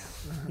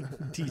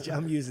 DJ,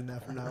 I'm using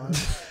that from now on.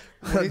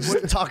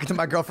 We're talking to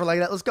my girlfriend like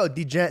that. Let's go,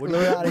 DJ.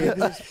 We're out of here.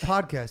 This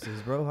podcast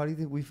is, bro. How do you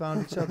think we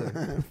found each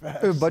other?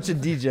 A bunch of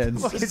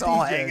DJs. Just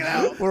all hanging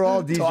out. We're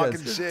all DJs.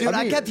 Talking shit. Dude,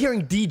 I kept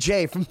hearing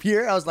DJ from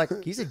here. I was like,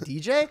 he's a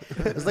DJ?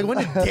 I was like, when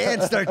did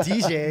Dan start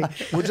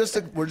DJing? We're just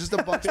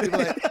a bunch of people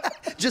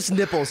that just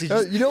nipples.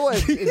 You know what?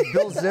 If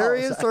Bill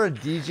Zarian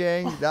started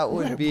DJing, that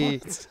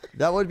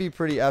would be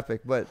pretty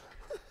epic. But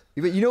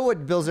you know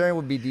what Bill Zarian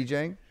would be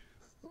DJing?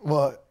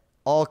 What?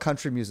 All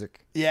country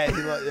music.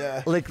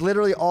 Yeah. Like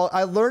literally all.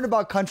 I learned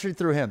about country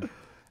through him.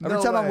 Every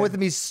No time I'm way. with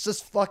him, he's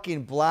just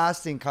fucking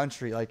blasting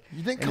country. Like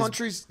You think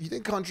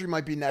country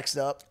might be next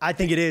up? I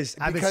think it is.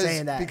 I've been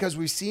saying that. Because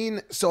we've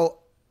seen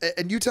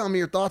and you tell me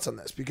your thoughts on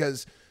this,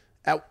 because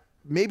at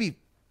maybe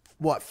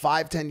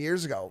 5-10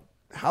 years ago,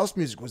 house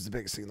music was the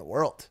biggest thing in the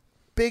world.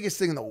 Biggest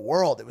thing in the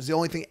world. It was the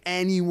only thing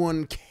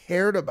anyone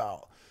cared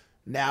about.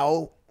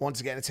 Now, once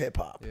again, it's hip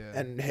hop. Yeah.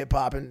 And hip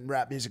hop and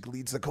rap music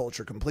leads the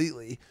culture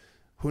completely.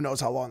 Who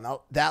knows how long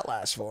that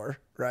lasts for,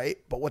 right?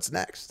 But what's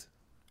next?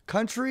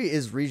 country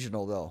is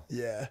regional though.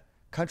 Yeah.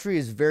 Country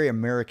is very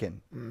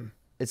American.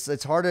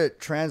 It's hard to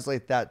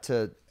translate that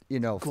to,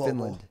 Global.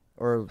 Finland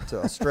or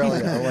to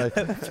Australia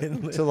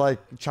or to like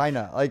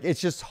China. Like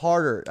it's just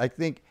harder. I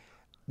think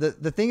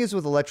the thing is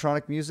with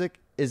electronic music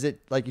is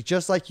it like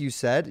just like you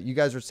said, you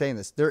guys were saying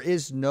this. There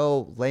is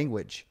no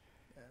language.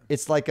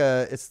 It's like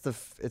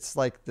it's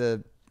like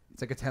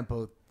a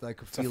tempo,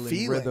 like a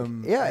feeling,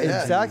 rhythm. Yeah,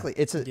 exactly.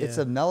 It's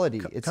a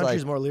melody. It's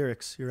country's like more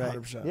lyrics. You're right.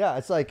 100%. Yeah,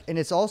 it's like, and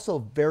it's also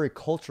very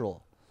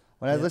cultural.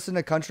 When I listen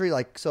to country,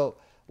 so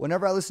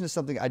whenever I listen to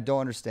something I don't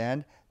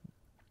understand,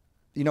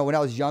 when I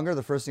was younger,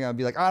 the first thing I'd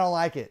be like, I don't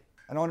like it.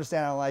 I don't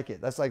understand. I don't like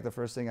it. That's like the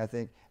first thing I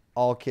think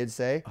all kids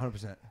say.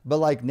 100%. But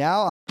like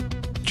now,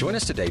 Join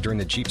us today during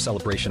the Jeep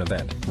Celebration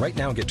event. Right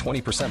now, get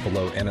 20%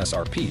 below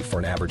MSRP for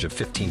an average of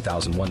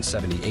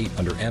 $15,178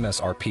 under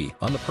MSRP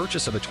on the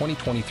purchase of a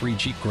 2023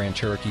 Jeep Grand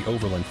Cherokee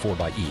Overland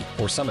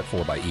 4xE or Summit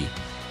 4xE.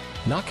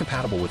 Not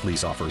compatible with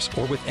lease offers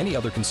or with any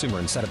other consumer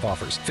incentive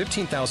offers.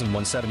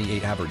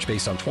 $15,178 average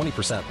based on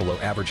 20% below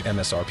average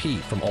MSRP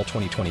from all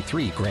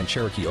 2023 Grand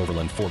Cherokee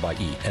Overland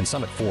 4xE and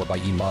Summit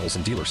 4xE models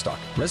in dealer stock.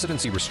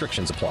 Residency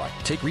restrictions apply.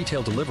 Take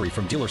retail delivery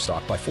from dealer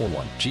stock by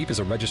 4/1. Jeep is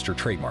a registered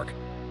trademark.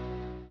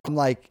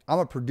 I'm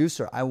a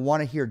producer. I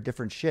want to hear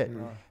different shit.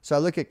 So I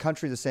look at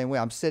country the same way.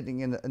 I'm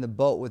sitting in the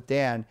boat with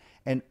Dan,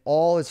 and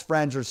all his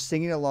friends are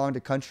singing along to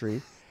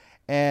country.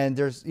 And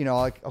there's,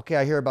 okay,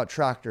 I hear about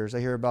tractors. I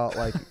hear about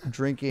like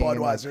drinking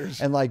Budweisers.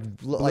 and like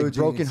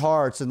broken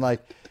hearts and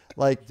like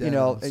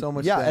Denim. So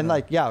much and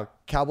denim.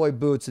 cowboy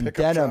boots and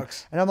Pickup denim.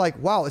 trucks. And I'm like,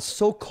 wow, it's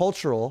so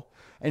cultural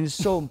and it's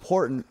so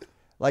important.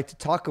 Like to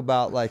talk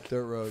about like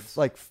dirt roads,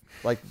 like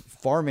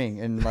farming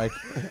and like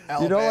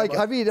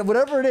Alabama.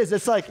 whatever it is,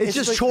 it's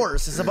Just like,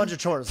 chores. It's a bunch of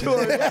chores. They're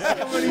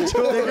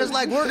just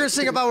like, we're gonna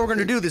sing about what we're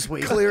gonna do this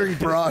week. Clearing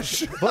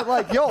brush. But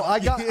like,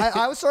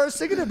 I started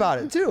thinking about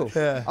it too.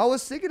 Yeah. I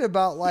was thinking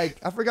about I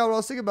forgot what I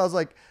was thinking about. I was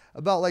like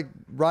about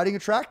riding a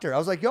tractor. I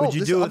was like, Would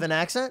you do it with an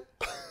accent?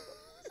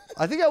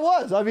 I think I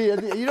was. I mean,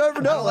 you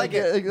never know. Like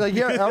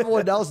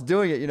everyone else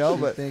doing it,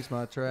 But thinks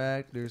my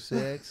tractor's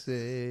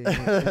sexy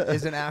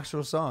is an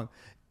actual song.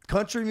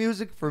 Country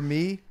music for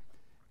me,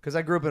 because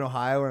I grew up in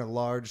Ohio and a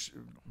large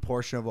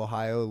portion of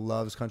Ohio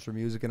loves country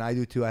music, and I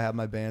do too. I have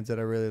my bands that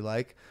I really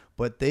like,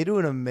 but they do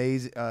an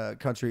amazing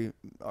country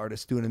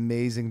artists do an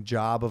amazing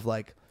job of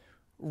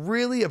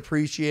really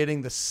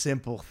appreciating the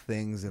simple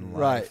things in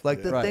life,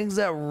 the things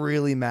that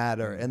really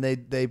matter, and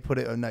they put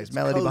a nice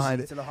melody cozy,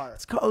 behind it. to the heart.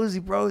 It's cozy,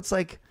 bro. It's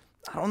like,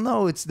 I don't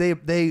know. It's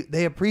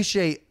they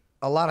appreciate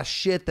a lot of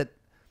shit that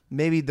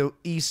maybe the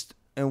East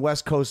and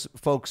West Coast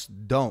folks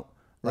don't.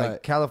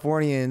 Like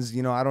Californians,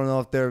 I don't know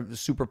if they're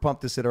super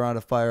pumped to sit around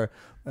a fire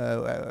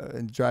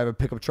and drive a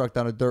pickup truck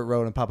down a dirt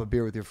road and pop a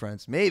beer with your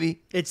friends.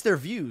 Maybe It's their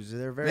views.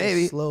 They're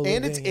very slow.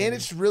 And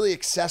it's really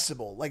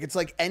accessible. Like it's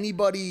like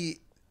anybody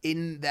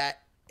in that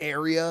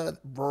area,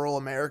 rural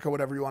America,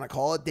 whatever you want to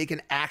call it, they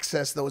can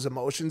access those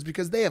emotions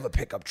because they have a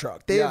pickup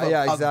truck. They have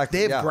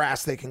exactly. They have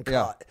grass they can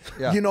cut.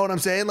 Yeah. You know what I'm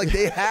saying? Like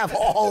they have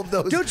all of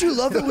those. Don't you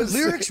love it when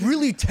lyrics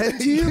really tend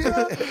to you,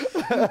 bro?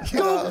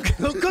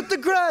 Go cut the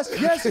grass.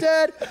 Yes,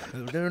 Dad.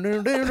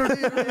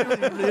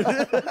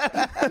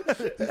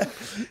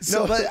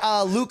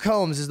 But Luke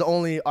Combs is the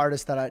only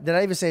artist that did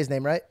I even say his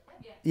name right?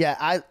 Yeah,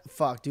 I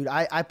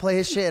play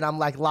his shit and I'm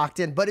locked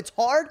in. But it's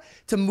hard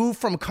to move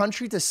from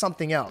country to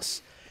something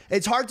else.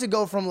 It's hard to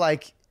go from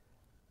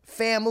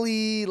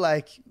family,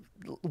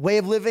 way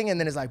of living, and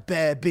then it's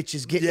bad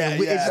bitches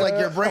getting. It's like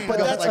your brain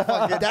goes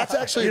fuck it. That's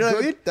actually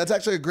That's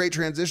actually a great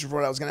transition for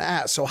what I was going to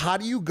ask. So how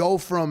do you go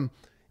from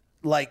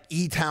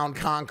E-Town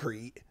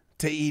Concrete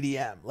to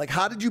EDM?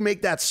 How did you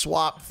make that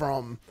swap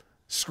from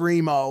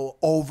screamo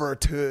over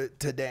to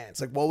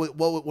dance?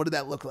 What did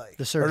that look like?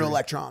 The surgery. Or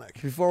electronic?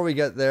 before we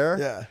get there,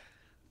 Yeah.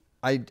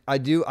 I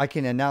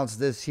can announce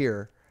this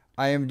here.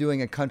 I am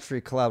doing a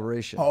country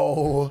collaboration.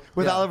 Oh,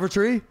 with Oliver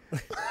Tree.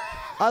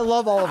 I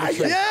love Oliver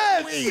Tree.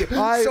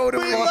 Yes, so do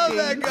we love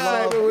that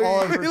guy.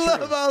 We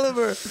love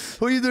Oliver.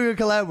 Who are you doing a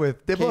collab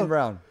with? Kane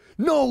Brown.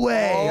 No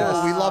way.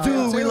 Oh, we love him.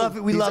 Dude, we too. love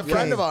it. We He's love a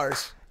friend Kane. of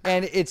ours.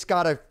 And it's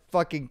got a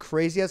fucking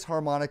crazy ass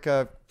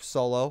harmonica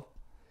solo.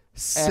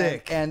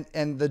 Sick. And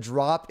the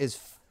drop is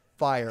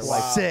fire.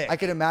 Sick. I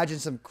can imagine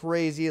some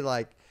crazy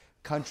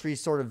country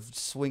sort of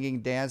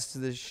swinging dance to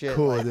this shit.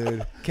 Cool,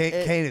 dude.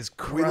 Kane is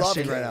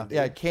crushing right now.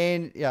 Yeah,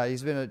 Kane. Yeah,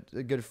 he's been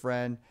a good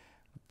friend.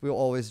 We'll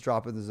always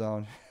drop in the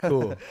zone.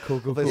 Cool.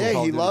 Plays Yeah,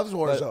 Call he of Duty. loves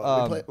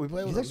Warzone. But, we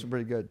play with he's him. actually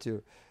pretty good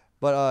too.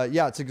 But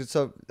yeah, it's a good.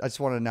 So I just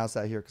want to announce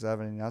that here because I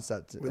haven't announced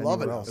that. We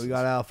love it. Else. We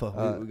got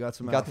alpha. We got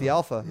some. Got the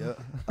alpha.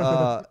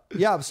 Yeah.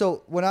 Yeah.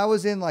 So when I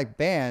was in like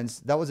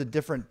bands, that was a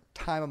different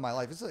time of my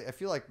life. It's like, I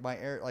feel like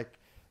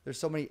there's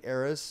so many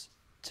eras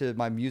to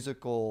my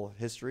musical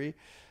history.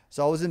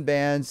 So I was in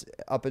bands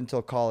up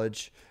until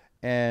college,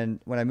 and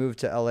when I moved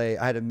to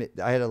LA, I had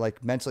to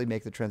like mentally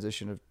make the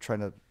transition of trying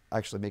to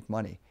actually make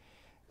money.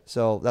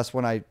 So that's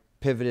when I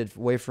pivoted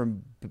away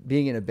from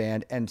being in a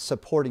band and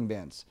supporting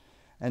bands.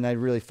 And I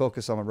really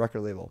focused on a record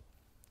label.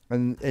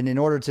 And in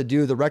order to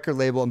do the record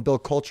label and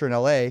build culture in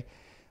LA,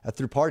 I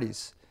threw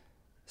parties.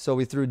 So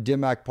we threw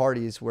DMAC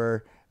parties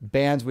where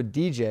bands would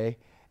DJ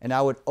and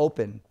I would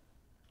open.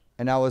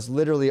 And I was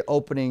literally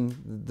opening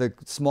the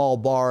small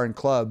bar and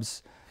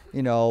clubs,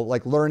 you know,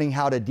 like learning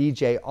how to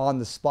DJ on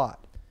the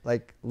spot.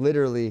 Like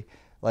literally,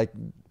 like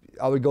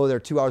I would go there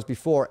 2 hours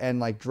before and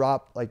like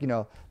drop, like, you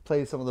know,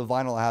 play some of the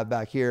vinyl I have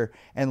back here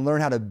and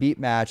learn how to beat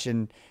match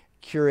and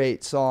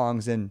curate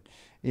songs and,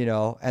 you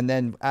know, and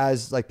then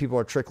as like people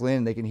are trickling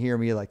in, they can hear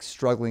me like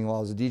struggling while I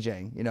was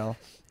DJing, you know,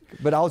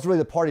 but I was really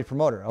the party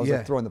promoter. I was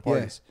like throwing the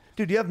parties. Yeah.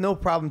 Dude, you have no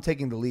problem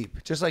taking the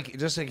leap. Just like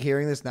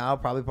hearing this now,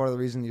 probably part of the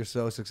reason you're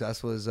so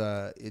successful is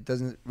it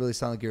doesn't really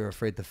sound like you're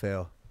afraid to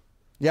fail.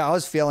 Yeah, I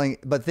was failing,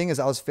 but the thing is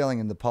I was failing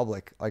in the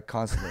public, like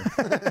constantly.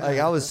 Like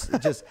I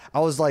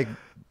was like,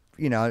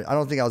 you know, I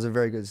don't think I was a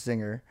very good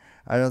singer.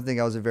 I don't think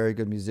I was a very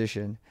good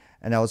musician.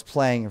 And I was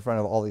playing in front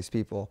of all these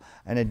people.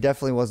 And it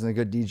definitely wasn't a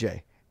good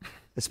DJ.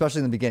 Especially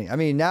in the beginning. I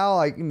mean, now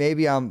like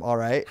maybe I'm all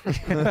right.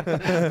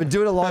 Been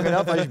doing it long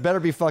enough. I better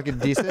be fucking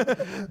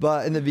decent.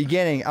 But in the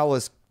beginning, I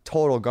was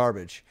total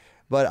garbage.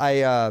 But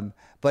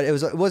but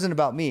it wasn't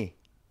about me.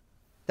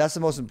 That's the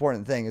most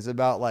important thing. It's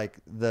about like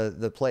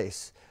the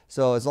place.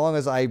 So as long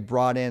as I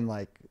brought in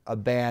like a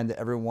band that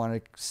everyone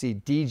wanted to see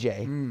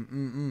DJ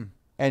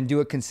and do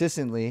it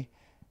consistently,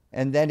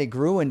 and then it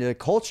grew into a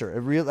culture.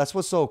 That's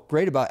what's so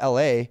great about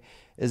LA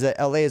is that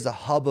LA is a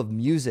hub of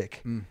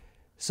music.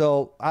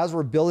 So as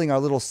we're building our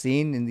little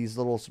scene in these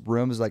little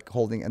rooms, like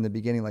holding in the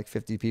beginning, like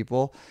 50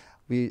 people,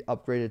 we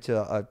upgraded to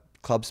a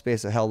club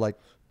space that held like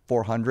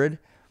 400.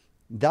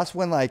 That's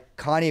when like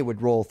Kanye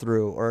would roll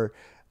through, or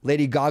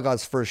Lady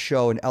Gaga's first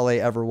show in LA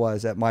ever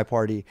was at my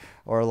party,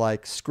 or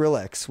like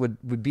Skrillex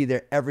would be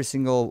there every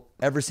single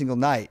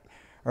night,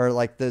 or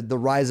like the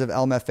rise of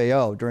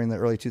LMFAO during the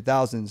early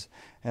 2000s,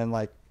 and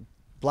like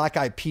Black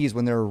Eyed Peas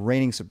when they were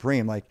reigning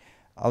supreme. Like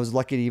I was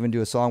lucky to even do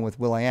a song with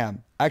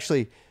will.i.am.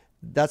 Actually,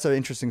 that's an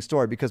interesting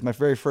story because my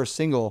very first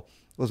single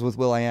was with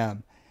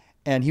will.i.am,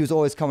 and he was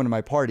always coming to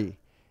my party,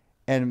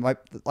 and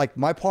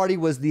my party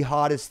was the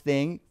hottest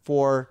thing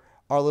for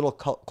our little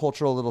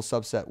cultural little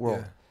subset world.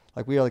 Yeah.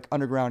 Like we are like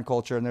underground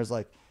culture, and there's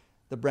like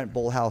the Brent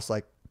Bull House,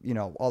 like, you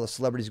know, all the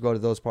celebrities go to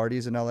those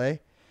parties in LA,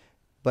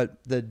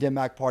 but the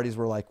DMAC parties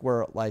were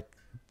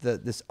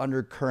this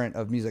undercurrent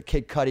of music.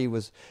 Kid Cudi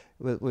was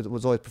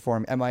always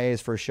performing,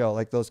 MIA's first show,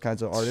 like those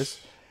kinds of artists,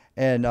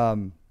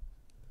 and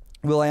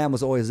will.i.am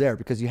was always there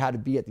because you had to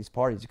be at these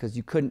parties because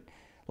you couldn't,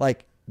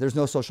 like, there's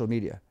no social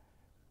media.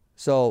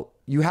 So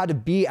you had to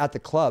be at the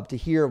club to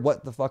hear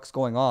what the fuck's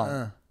going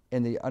on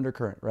in the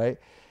undercurrent, right?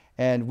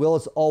 And Will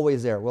is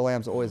always there.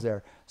 will.i.am's always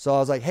there. So I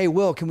was like, hey,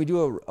 Will, can we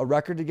do a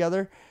record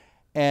together?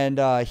 And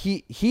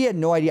he had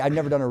no idea I'd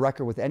never done a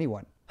record with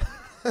anyone.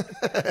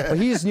 But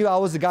he just knew I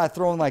was the guy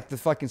throwing like the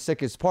fucking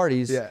sickest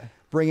parties,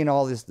 bringing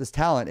all this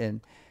talent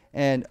in.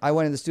 And I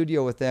went in the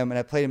studio with them and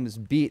I played him this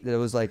beat that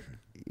was,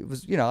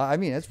 you know, I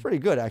mean, it's pretty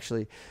good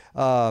actually.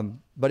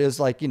 But it was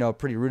like, you know,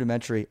 pretty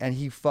rudimentary, and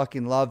he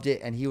fucking loved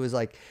it. And he was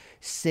like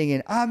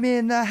singing, I'm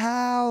in the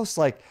house,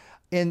 like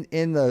in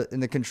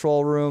the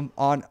control room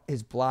on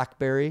his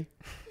BlackBerry.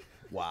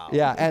 Wow.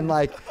 Yeah. And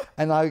I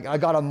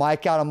got a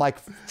mic out. I'm like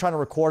trying to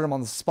record him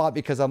on the spot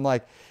because I'm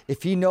like,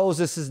 if he knows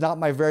this is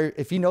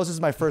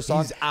my first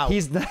song, he's out.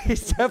 He's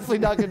definitely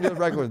not going to do a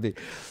record with me.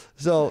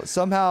 So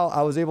somehow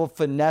I was able to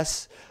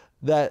finesse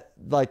that,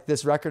 like,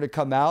 this record had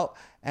come out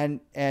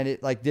and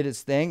it like did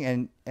its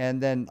thing.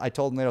 And then I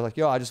told him later, like,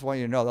 yo, I just want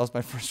you to know that was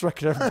my first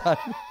record ever done.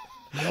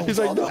 He's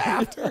like, no,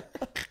 after.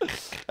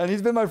 And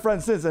he's been my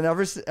friend since. And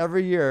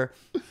every year,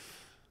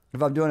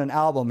 if I'm doing an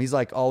album, he's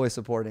like always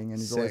supporting, and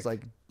he's always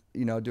like,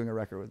 you know, doing a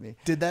record with me.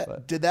 Did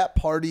that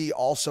party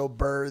also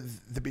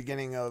birth the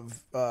beginning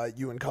of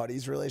you and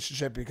Cudi's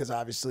relationship? Because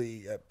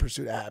obviously,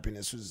 Pursuit of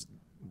Happiness was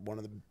one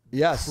of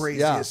the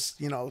craziest,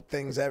 you know,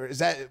 things ever.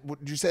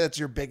 Would you say that's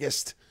your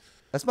biggest?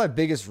 That's my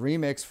biggest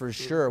remix for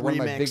sure. One of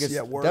my biggest,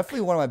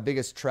 definitely one of my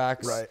biggest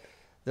tracks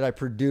that I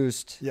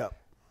produced. Yeah.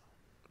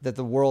 That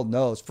the world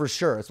knows for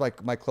sure. It's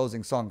like my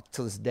closing song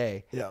to this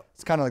day. Yeah.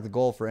 It's kind of like the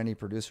goal for any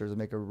producer to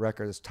make a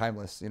record that's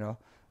timeless, you know.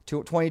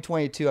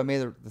 2022, I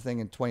made the thing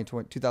in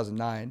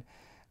 2009,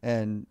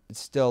 and it's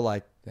still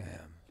like, damn,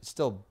 it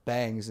still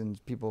bangs,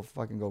 and people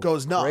fucking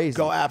goes nuts, crazy.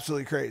 Go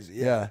absolutely crazy.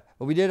 Yeah.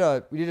 But we did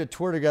a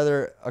tour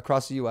together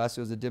across the U.S.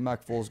 It was a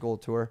DMAC Fool's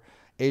Gold tour.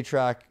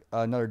 A-Track,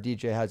 another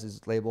DJ, has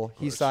his label.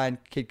 He signed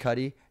Kid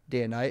Cudi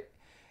Day and Night,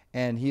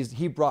 and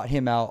he brought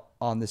him out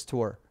on this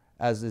tour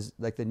as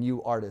like the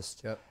new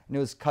artist. Yep. And it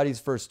was Cudi's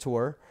first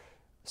tour.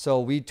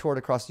 So we toured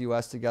across the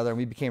U.S. together, and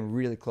we became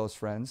really close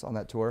friends on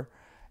that tour.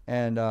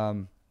 And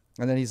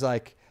then he's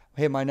like,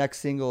 "Hey, my next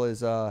single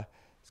is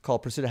it's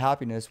called Pursuit of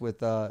Happiness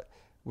with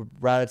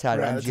Rat-a-Tat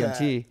and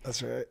MGMT."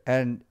 That's right.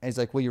 And he's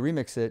like, "Will you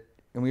remix it?"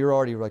 And we were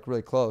already like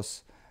really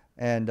close.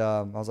 And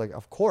I was like,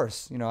 "Of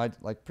course." You know, I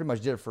like pretty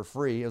much did it for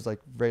free. It was like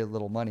very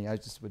little money. I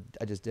just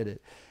did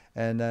it.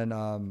 And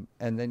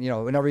then you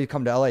know, whenever he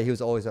come to LA, he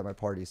was always at my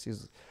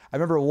parties. I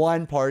remember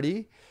one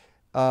party.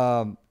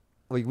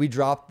 We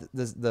dropped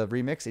the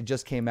remix. It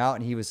just came out,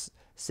 and he was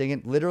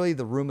singing. Literally,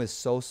 the room is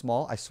so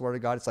small. I swear to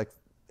God,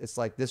 it's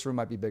like this room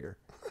might be bigger.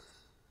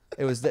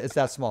 It's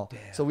that small.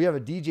 Damn. So we have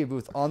a DJ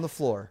booth on the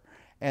floor,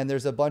 and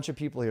there's a bunch of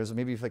people here. So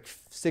maybe like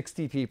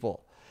 60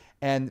 people,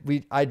 and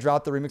I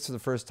dropped the remix for the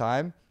first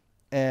time,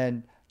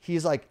 and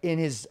he's like in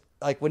his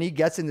like when he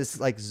gets in this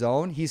like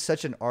zone, he's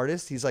such an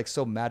artist. He's like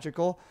so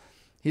magical.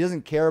 He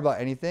doesn't care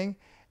about anything.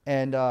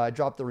 And I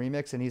dropped the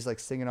remix, and he's like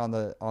singing on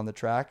the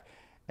track.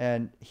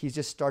 And he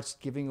just starts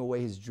giving away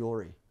his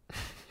jewelry,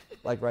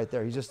 like right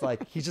there. He's just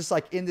like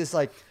in this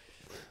like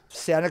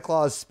Santa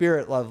Claus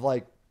spirit of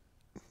like,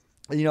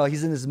 you know,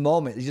 he's in this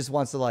moment. He just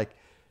wants to like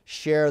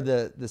share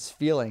this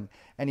feeling,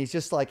 and he's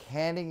just like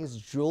handing his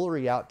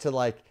jewelry out to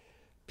like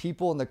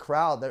people in the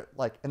crowd. They're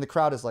like, and the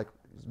crowd is like,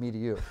 it's me to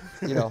you,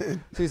 you know.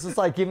 So he's just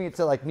like giving it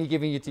to like me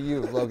giving it to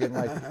you, Logan.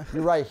 Like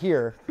you're right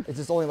here. It's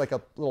just only like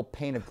a little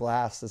pane of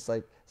glass that's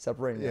like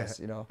separating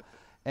us, you know.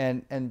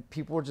 And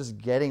people were just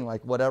getting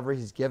like whatever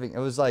he's giving. It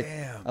was like,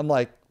 damn. I'm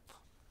like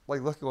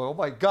looking, oh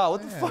my God,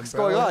 what the fuck's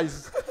going on?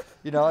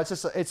 You know,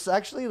 it's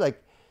actually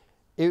like,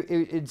 it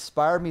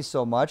inspired me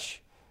so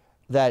much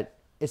that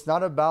it's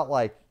not about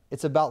like,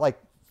 it's about like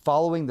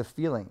following the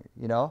feeling,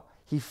 you know?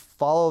 He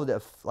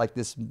followed like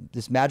this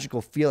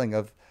magical feeling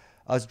of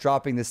us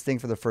dropping this thing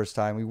for the first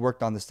time. We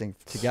worked on this thing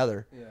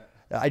together.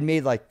 I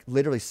made like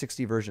literally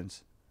 60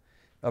 versions.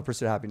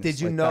 Pursuit of Happiness. Did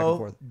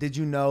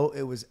you know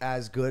it was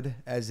as good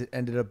as it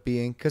ended up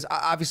being? Because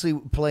obviously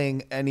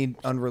playing any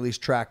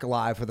unreleased track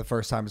live for the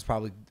first time is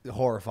probably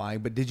horrifying.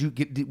 But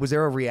was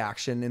there a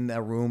reaction in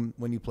that room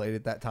when you played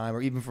it that time,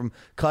 or even from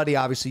Cudi?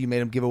 Obviously, you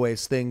made him give away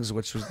his things,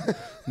 which was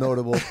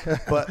notable.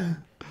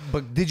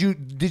 But did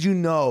you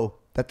know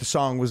that the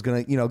song was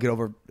gonna get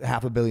over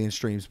 500 million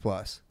streams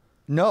plus?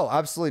 No,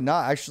 absolutely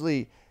not.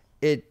 Actually,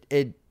 it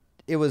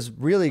was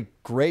really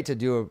great to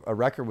do a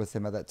record with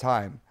him at that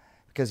time,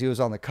 because he was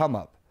on the come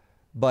up,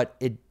 but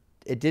it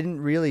didn't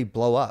really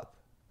blow up.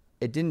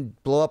 It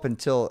didn't blow up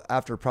until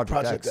after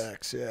Project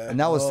X. Yeah. And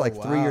that was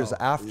 3 years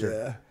after.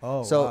 Yeah.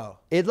 Oh, so wow.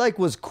 It like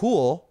was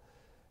cool.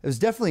 It was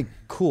definitely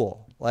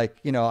cool. Like,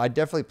 you know, I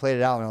definitely played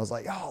it out and I was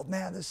like, oh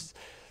man, this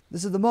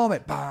is the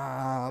moment.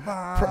 Bah,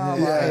 bah,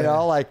 bah. You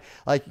know, like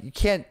you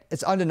can't,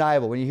 it's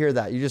undeniable when you hear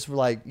that. You just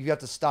like, you have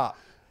to stop.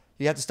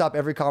 You have to stop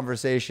every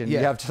conversation. Yeah.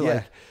 You have to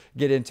like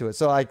get into it.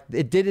 So like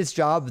it did its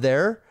job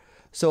there.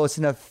 So it's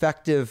an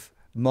effective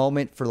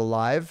moment for the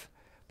live,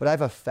 but I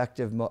have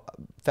effective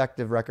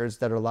records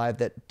that are live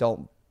that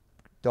don't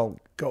go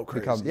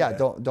crazy.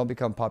 Don't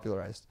become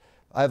popularized.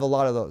 I have a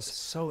lot of those.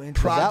 So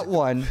interesting. That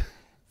one,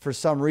 for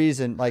some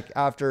reason, like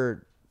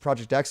after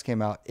Project X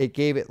came out, it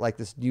gave it like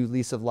this new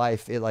lease of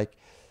life. It like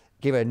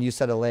gave it a new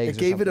set of legs. It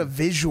gave it a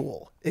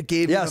visual. It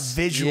gave it a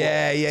visual.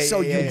 Yeah. So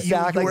you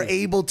were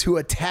able to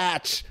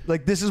attach.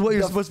 Like this is what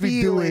you're supposed to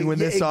be doing when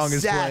this song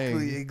is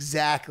playing.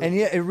 Exactly. And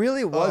yeah, it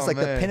really was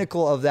the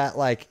pinnacle of that.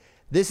 Like,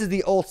 this is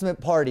the ultimate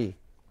party.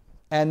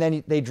 And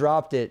then they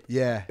dropped it.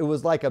 Yeah. It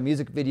was like a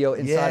music video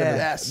inside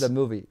of the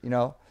movie, you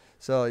know?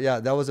 So yeah,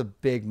 that was a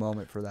big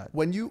moment for that.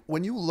 When you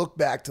look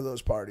back to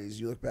those parties,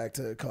 you look back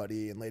to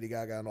Cudi and Lady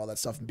Gaga and all that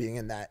stuff, and being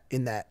in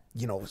that,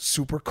 you know,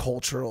 super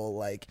cultural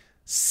like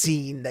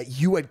scene that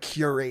you had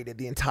curated,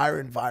 the entire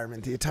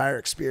environment, the entire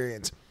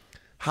experience.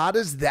 How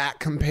does that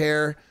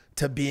compare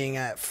to being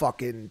at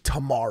fucking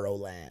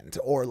Tomorrowland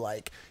or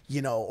like,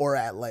 you know, or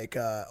at like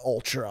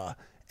Ultra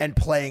and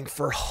playing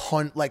for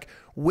like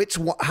which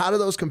one? How do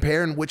those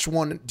compare, and which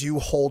one do you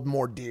hold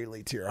more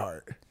dearly to your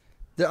heart?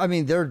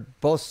 They're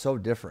both so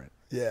different.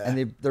 Yeah,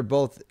 and they're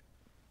both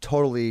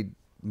totally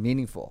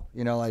meaningful.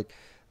 You know, like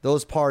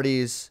those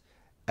parties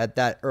at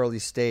that early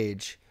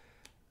stage,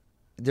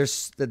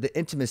 there's the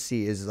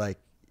intimacy is like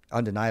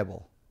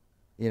undeniable.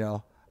 You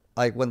know,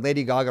 like when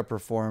Lady Gaga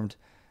performed,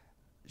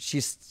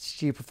 she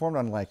performed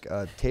on like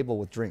a table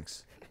with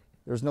drinks.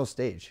 There was no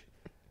stage.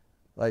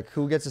 Like,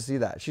 who gets to see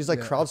that? She's like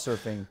crowd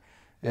surfing,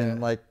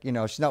 and like, you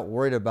know, she's not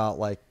worried about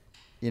like,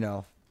 you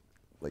know,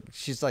 like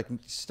she's like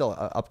still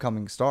an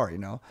upcoming star, you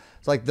know.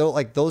 It's like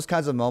those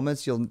kinds of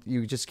moments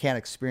you just can't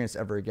experience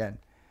ever again.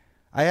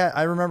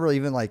 I remember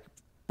even like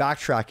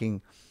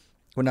backtracking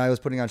when I was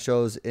putting on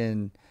shows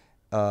in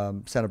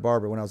Santa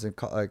Barbara when I was in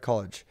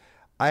college.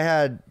 I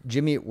had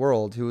Jimmy Eat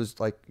World, who was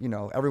like, you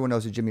know, everyone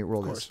knows who Jimmy Eat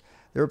World is.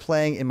 They were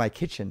playing in my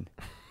kitchen.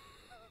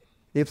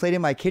 They played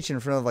in my kitchen in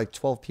front of like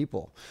 12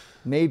 people,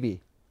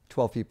 maybe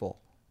 12 people.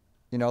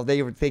 You know,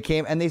 they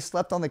came and they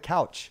slept on the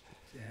couch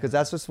because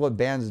that's just what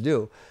bands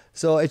do.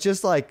 So it's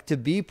just like to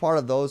be part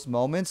of those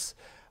moments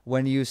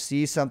when you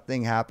see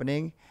something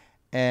happening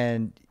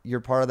and you're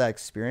part of that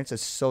experience.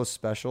 It's so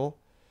special.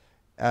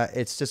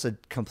 it's just a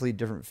complete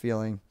different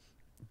feeling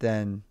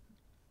than,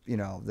 you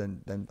know,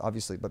 than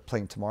obviously, but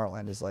playing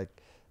Tomorrowland is like,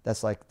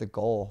 that's like the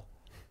goal.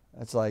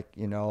 It's like,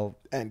 you know,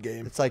 end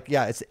game. It's like,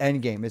 yeah, it's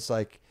end game. It's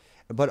like,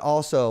 but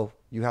also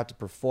you have to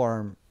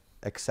perform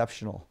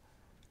exceptional.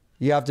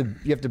 You have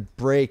to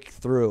break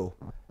through,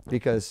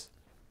 because,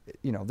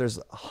 you know, there's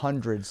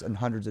hundreds and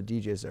hundreds of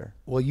DJs there.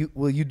 Well,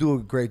 you do a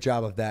great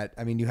job of that.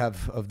 I mean, you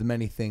have, of the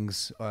many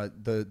things,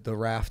 the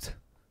raft,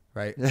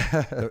 right?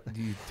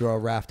 You throw a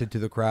raft into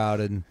the crowd,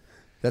 and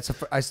that's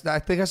I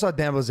think I saw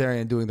Dan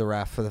Bilzerian doing the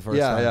raft for the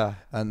first time.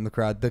 In the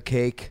crowd. The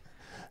cake.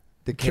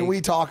 Can we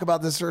talk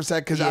about this for a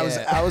sec? Because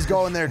I was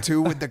going there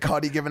too with the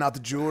Cuddy giving out the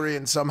jewelry,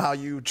 and somehow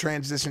you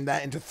transitioned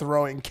that into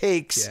throwing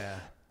cakes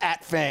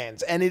at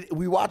fans. And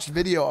we watched a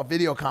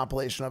video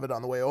compilation of it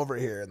on the way over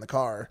here in the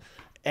car,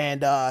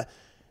 and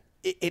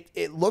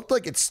it looked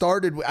like it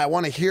started. I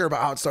want to hear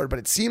about how it started, but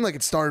it seemed like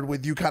it started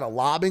with you kind of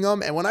lobbing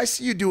them. And when I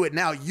see you do it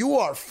now, you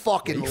are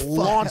fucking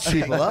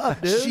launching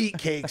up, dude. sheet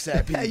cakes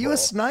at people. Yeah, you a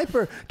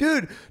sniper,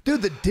 dude.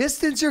 The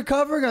distance you're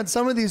covering on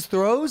some of these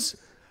throws.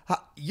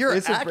 You're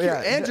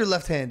accurate, and you're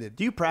left-handed.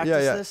 Do you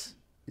practice this?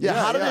 Yeah,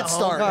 how did it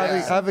start? No, I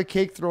have a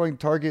cake throwing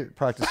target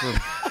practice room.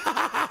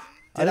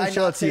 Did I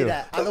not say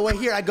that? On the way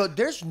here, I go,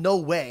 there's no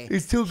way.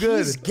 He's too good.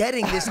 He's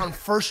getting this on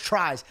first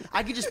tries.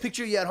 I could just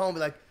picture you at home, be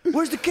like,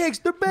 where's the cakes?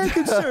 They're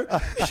baking, sir.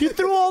 She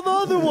threw all the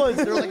other ones.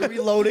 They're like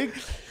reloading.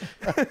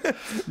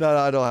 No,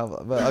 I don't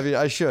have, but I mean,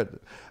 I should.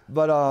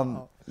 But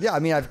yeah, I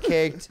mean, I've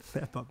caked.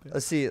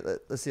 Let's see.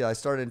 I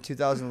started in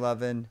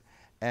 2011,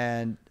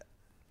 and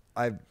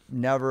I've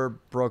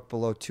never broke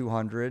below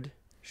 200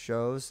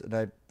 shows,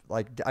 and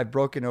I've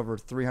broken over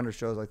 300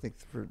 shows, I think,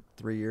 for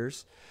 3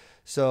 years.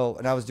 So,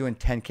 and I was doing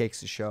 10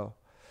 cakes a show.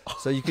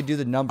 So you could do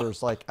the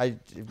numbers. Like, I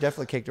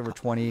definitely caked over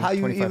 20. How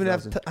you even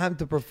have time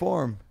to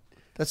perform?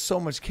 That's so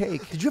much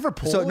cake. Did you ever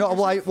pull? So no,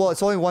 well,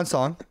 it's only one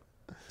song.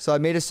 So I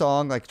made a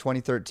song like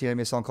 2013. I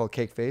made a song called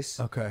Cake Face.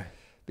 Okay.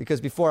 Because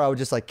before I would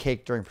just like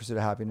cake during Pursuit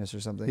of Happiness or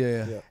something.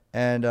 Yeah.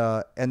 And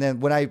then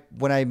when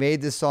I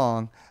made this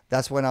song,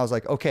 that's when I was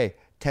like, okay,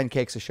 10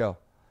 cakes a show.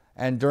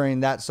 And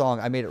during that song,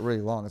 I made it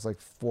really long. It's like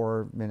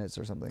 4 minutes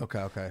or something.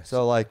 Okay.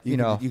 So like, you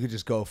know, you could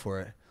just go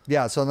for it.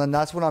 Yeah. So then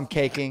that's when I'm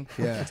caking.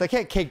 Yeah. So I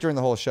can't cake during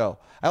the whole show.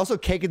 I also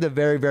cake at the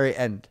very, very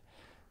end.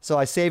 So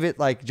I save it,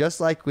 like, just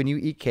like when you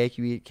eat cake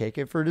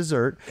for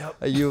dessert. Yep.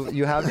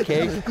 You have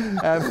cake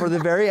for the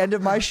very end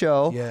of my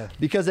show. Yeah.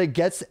 Because it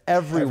gets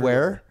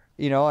everywhere.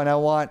 You know, and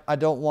I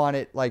don't want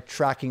it like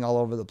tracking all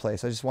over the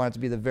place. I just want it to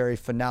be the very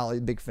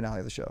big finale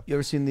of the show. You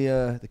ever seen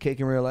the Cake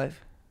in Real Life?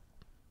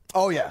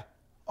 Oh yeah.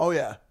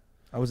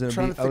 I was in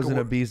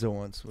Ibiza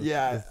once.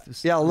 Logan.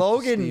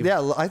 Steve.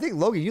 Yeah, I think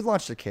Logan, you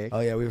launched a cake. Oh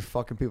yeah, we were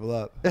fucking people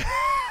up.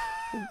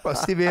 Bro,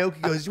 Steve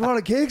Aoki goes, "You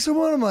want to cake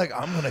someone?" I'm like,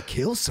 "I'm gonna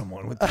kill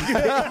someone with the cake."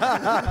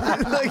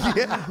 Like,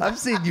 yeah, I've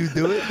seen you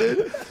do it,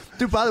 dude.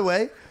 Dude, by the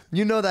way,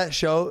 you know that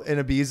show in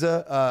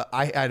Ibiza?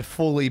 I had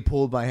fully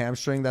pulled my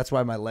hamstring. That's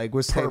why my leg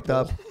was taped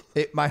up.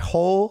 My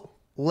whole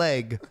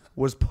leg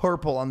was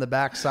purple on the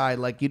backside.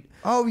 Like you.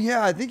 Oh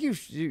yeah, I think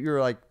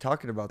you're like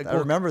talking about that. I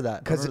remember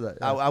that. Because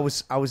I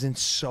was in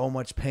so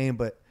much pain,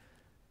 but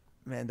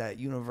man, that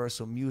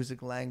universal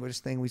music language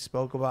thing we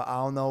spoke about, I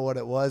don't know what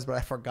it was, but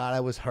I forgot I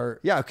was hurt.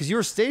 Yeah, because you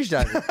were stage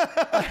diving.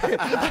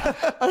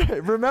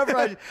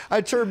 Remember,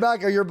 I turned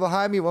back, or you're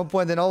behind me at one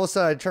point, then all of a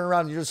sudden I turn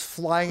around and you're just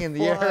flying in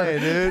the air,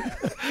 dude.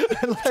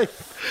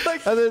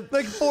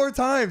 like 4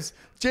 times.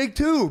 Jake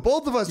too.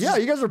 Both of us. Yeah,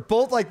 you guys are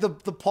both like the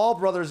Paul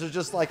brothers are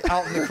just like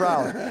out in the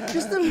crowd.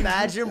 Just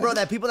imagine, bro,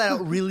 that people that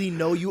don't really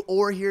know you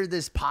or hear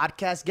this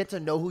podcast get to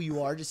know who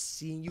you are, just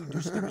seeing you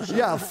do stupid shit.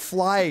 Yeah,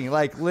 flying,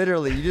 like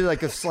literally. You do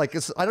like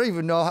I don't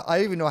even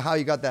know how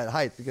you got that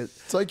height, because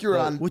it's like you're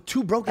on with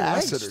 2 broken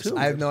legs too.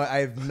 I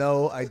have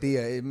no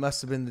idea. It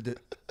must have been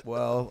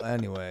well,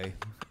 anyway.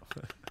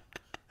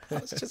 No,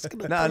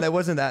 that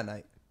wasn't that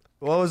night.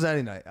 Well, it was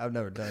any night. I've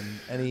never done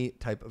any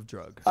type of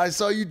drug. I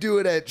saw you do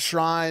it at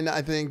Shrine,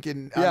 I think,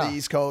 on the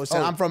East Coast.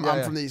 And I'm from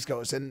the East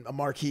Coast, and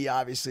Marquee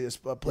obviously is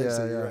a place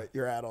that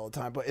you're at all the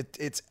time. But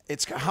it's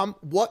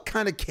what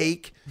kind of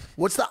cake?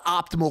 What's the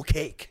optimal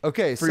cake?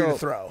 Okay, for you to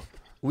throw.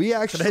 We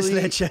actually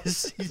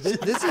this is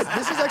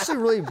actually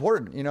really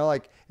important. You know,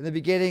 like in the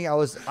beginning, I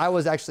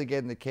was actually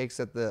getting the cakes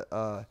at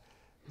the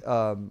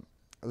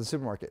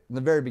supermarket in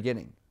the very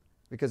beginning,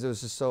 because it was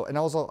just so. And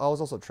I was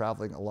also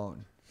traveling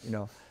alone. You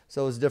know.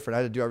 So it was different.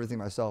 I had to do everything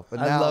myself. But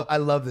now, I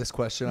love this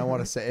question. I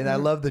want to say, and I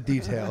love the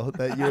detail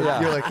that you're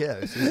like,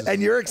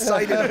 and you're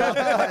excited about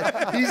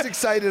it. He's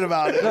excited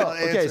about it.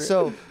 Okay,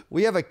 so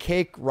we have a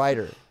cake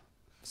writer.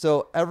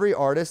 So every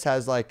artist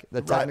has like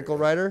the technical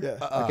writer.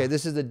 Yeah. Okay,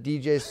 this is the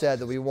DJ set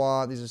that we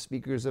want. These are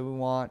speakers that we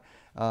want.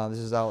 This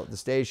is how the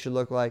stage should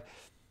look like.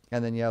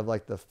 And then you have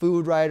like the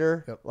food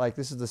writer. Yep. Like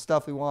this is the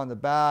stuff we want in the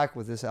back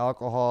with this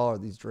alcohol or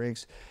these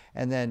drinks.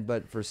 And then,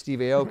 but for Steve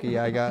Aoki,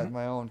 I got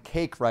my own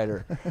cake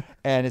writer,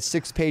 and it's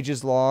 6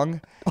 pages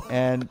long.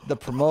 And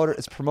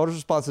it's promoter's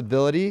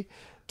responsibility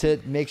to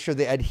make sure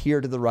they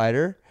adhere to the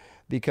writer,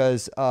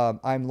 because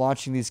I'm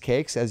launching these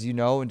cakes, as you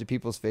know, into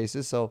people's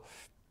faces. So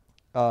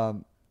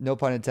no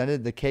pun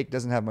intended, the cake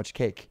doesn't have much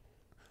cake.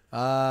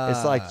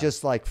 It's like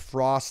just like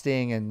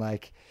frosting and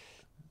like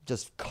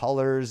just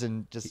colors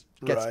and just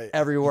gets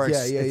everywhere.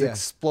 It's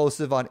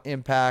explosive on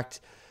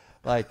impact.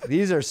 Like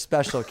these are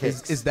special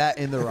cakes. Is that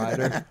in the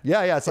rider?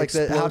 Yeah. It's like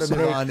how to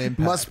make on impact.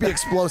 Must be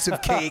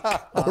explosive cake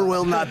or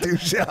will not do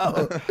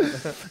show.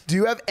 Do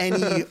you have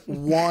any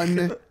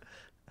one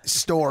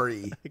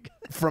story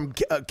from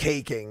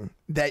caking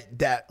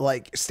that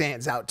like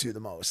stands out to you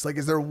the most? Like,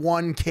 is there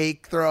one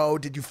cake throw?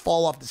 Did you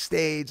fall off the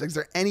stage? Like, is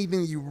there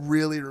anything you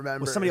really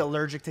remember? Was somebody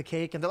allergic to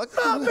cake and they're like,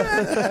 oh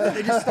man,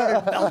 they just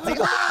started melting.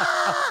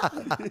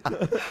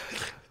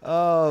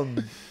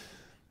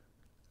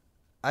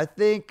 I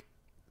think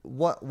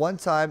one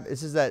time,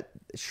 this is at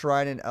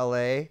Shrine in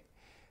LA.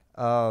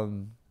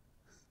 I'm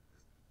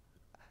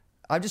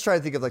just trying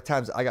to think of like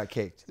times I got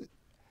caked.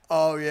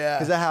 Oh yeah,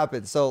 because that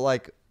happened. So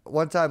like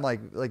one time,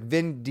 like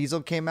Vin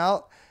Diesel came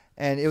out,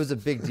 and it was a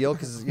big deal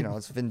because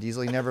it's Vin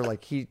Diesel.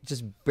 He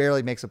just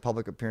barely makes a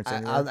public appearance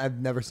anymore. I've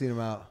never seen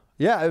him out.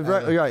 Yeah,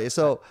 right.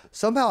 So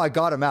somehow I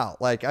got him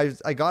out. Like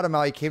I got him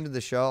out. He came to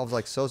the show. I was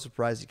like so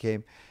surprised he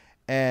came,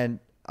 and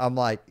I'm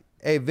like,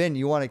 hey Vin,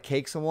 you want to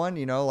cake someone?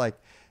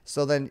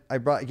 So then I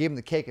gave him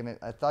the cake, and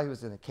I thought he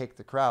was going to cake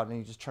the crowd, and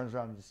he just turns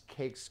around and just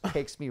cakes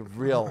me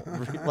real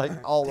like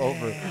all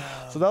over.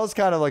 So that was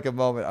kind of like a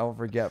moment I won't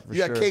forget for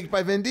sure. You got caked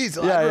by Vin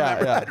Diesel.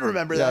 Yeah, I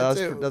remember that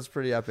too. That's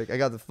pretty epic. I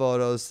got the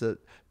photos to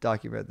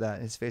document that.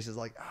 And his face is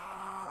like,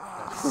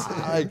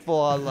 like full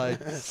on like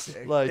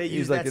they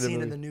use that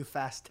scene in the new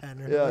Fast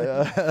 10.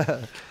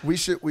 Yeah. We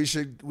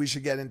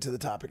should get into the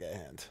topic at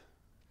hand.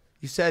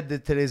 You said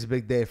that today's a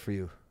big day for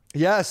you.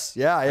 Yes.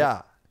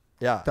 Yeah.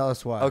 Tell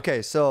us why.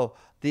 Okay, so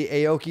the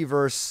Aoki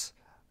verse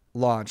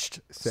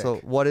launched. Sick. So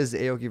what is the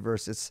Aoki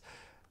verse? It's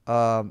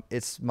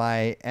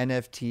my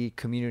NFT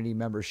community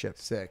membership.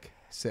 Sick.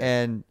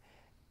 And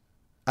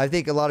I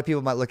think a lot of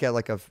people might look at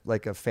like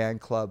a fan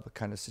club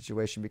kind of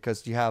situation,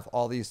 because you have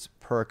all these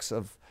perks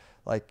of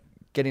like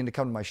getting to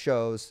come to my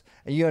shows,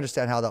 and you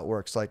understand how that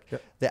works. Like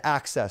the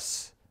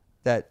access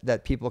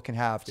that people can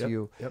have to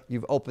you.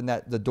 You've opened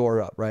the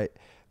door up, right?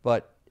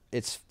 But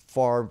it's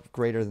far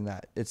greater than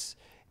that. It's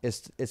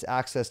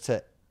access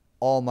to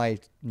all my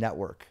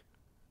network,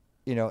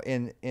 in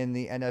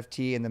the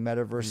NFT, in the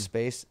metaverse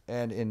space,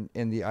 and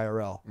in the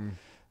IRL.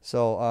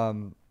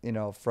 So,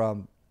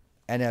 from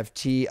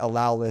NFT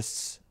allow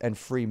lists and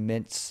free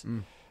mints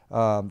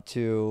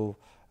to,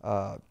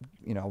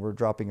 we're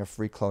dropping a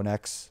free Clone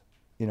X,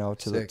 to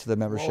the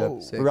membership.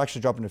 We're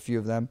actually dropping a few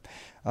of them.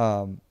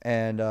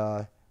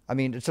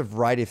 It's a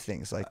variety of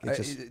things. Like it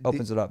just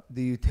opens it up.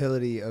 The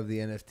utility of the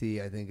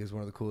NFT, I think, is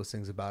one of the coolest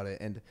things about it.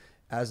 And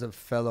as a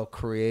fellow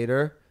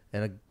creator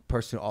and a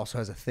person who also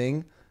has a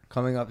thing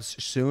coming up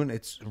soon,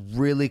 it's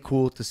really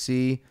cool to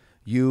see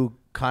you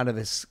kind of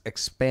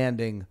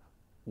expanding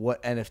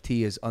what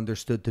NFT is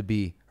understood to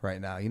be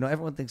right now.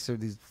 Everyone thinks they're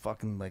these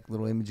fucking like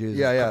little images,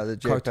 the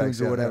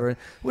cartoons JPEGs, or whatever,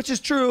 which is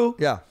true.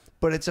 Yeah.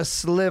 But it's a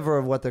sliver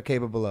of what they're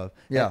capable of.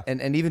 Yeah.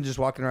 And even just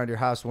walking around your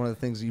house, one of the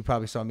things that you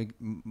probably saw me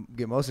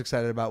get most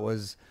excited about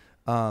was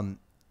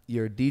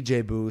your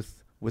DJ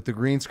booth with the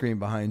green screen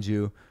behind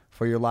you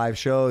for your live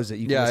shows that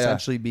you can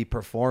essentially be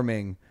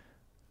performing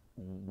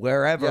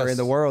wherever in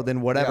the world,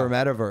 in whatever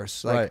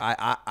metaverse. Like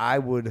I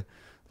would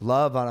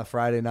love on a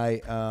Friday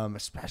night,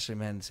 especially,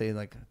 man, say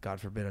like,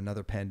 God forbid,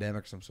 another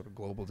pandemic, some sort of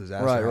global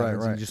disaster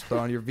happens, and you just throw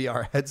on your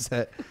VR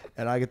headset,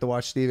 and I get to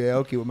watch Steve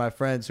Aoki with my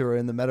friends who are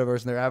in the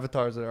metaverse and their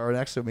avatars that are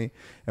next to me,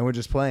 and we're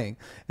just playing.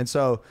 And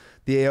so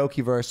the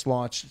Aoki verse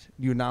launched.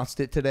 You announced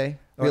it today?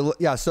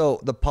 Yeah.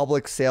 So the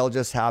public sale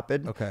just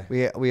happened.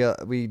 Okay.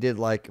 We did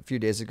like a few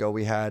days ago.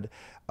 We had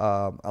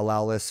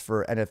allow lists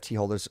for NFT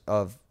holders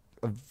of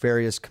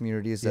various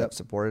communities that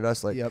supported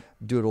us, like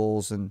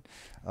Doodles and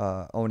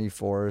Oni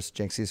Forest,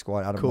 Janksy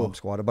Squad, Adam Bomb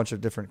Squad, a bunch of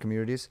different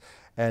communities.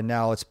 And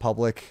now it's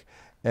public.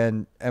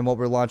 And what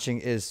we're launching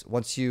is,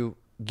 once you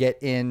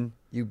get in,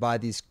 you buy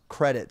these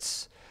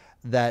credits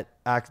that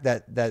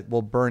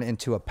will burn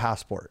into a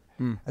passport.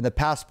 And the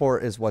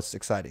passport is what's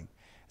exciting.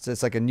 So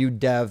it's like a new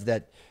dev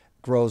that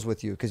grows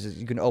with you, because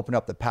you can open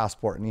up the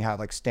passport and you have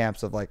like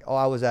stamps of like,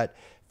 I was at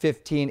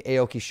 15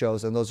 Aoki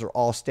shows, and those are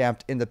all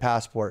stamped in the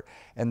passport,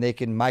 and they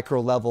can micro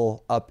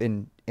level up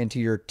into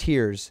your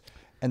tiers,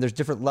 and there's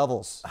different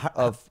levels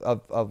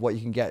of what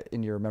you can get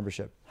in your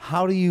membership.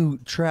 How do you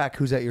track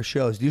who's at your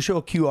shows? Do you show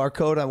a QR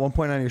code at one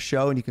point on your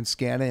show and you can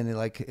scan it, and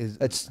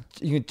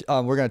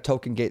we're going to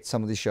token gate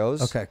some of these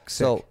shows. Okay,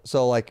 sick.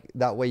 So like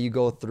that way you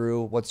go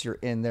through, once you're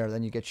in there,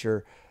 then you get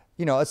your,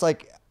 it's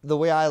like, the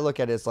way I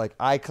look at it is like,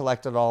 I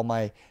collected all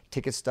my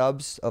ticket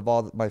stubs of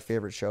all my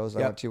favorite shows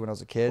I went to when I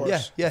was a kid.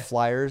 Yeah.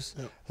 Flyers.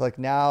 Like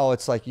now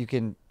it's like you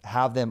can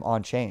have them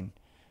on chain.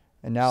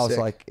 And now it's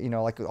like,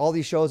 like all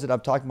these shows that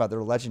I'm talking about,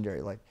 they're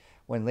legendary. Like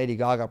when Lady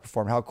Gaga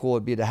performed, how cool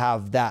it'd be to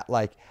have that.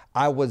 Like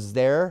I was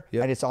there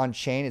and it's on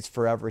chain. It's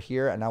forever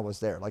here. And I was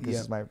there. Like this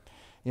is my,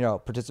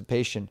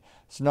 participation.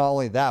 So not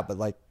only that, but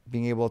like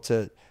being able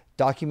to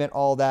document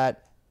all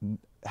that,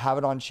 have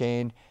it on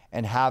chain,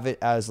 and have it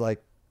as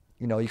like,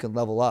 you can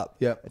level up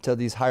to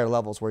these higher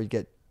levels where you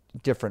get,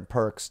 different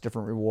perks,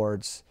 different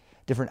rewards,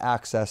 different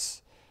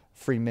access,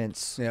 free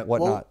mints, Yeah.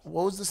 whatnot.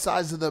 What was the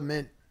size of the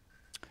mint?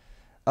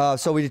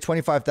 So we did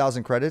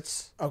 25,000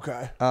 credits.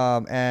 Okay.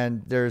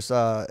 And there's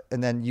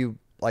and then you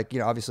like,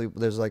 obviously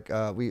there's like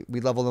we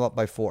level them up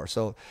by 4.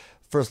 So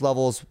first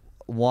level is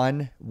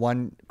one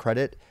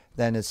credit.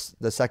 Then it's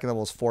the second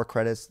level is 4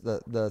 credits.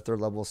 The third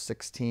level is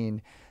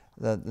 16.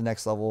 The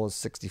next level is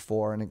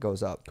 64, and it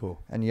goes up.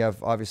 Cool. And you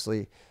have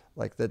obviously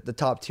like the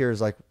top tier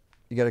is like,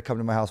 you got to come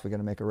to my house. We're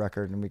gonna make a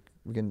record, and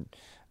we can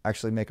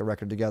actually make a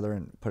record together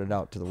and put it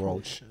out to the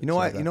world. You know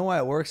why? You know why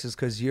it works is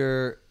because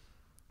you're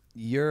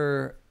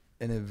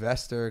an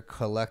investor,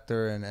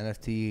 collector, and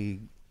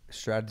NFT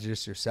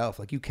strategist yourself.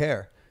 Like, you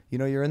care.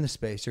 You're in the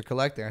space. You're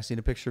collecting. I seen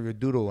a picture of your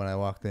doodle when I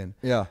walked in.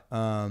 Yeah.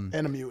 And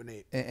a mutant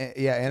ape.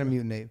 And a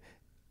mutant ape.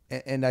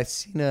 And I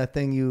seen a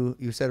thing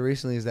you said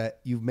recently is that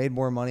you've made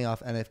more money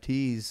off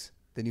NFTs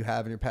than you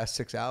have in your past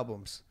 6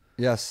 albums.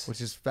 Yes.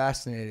 Which is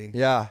fascinating.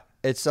 Yeah.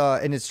 It's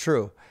and it's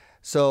true.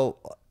 So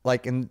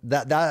like in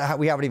that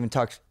we haven't even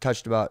touched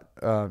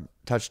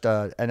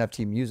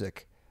NFT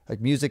music,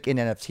 like music in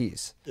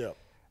NFTs. Yeah.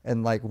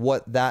 And like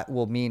what that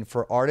will mean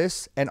for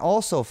artists and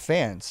also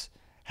fans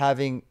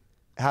having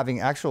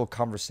actual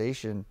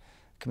communication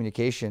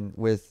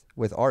with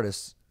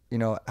artists,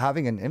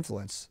 having an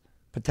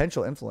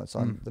potential influence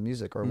on the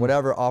music or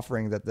whatever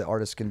offering that the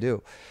artist can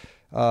do.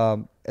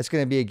 It's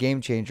going to be a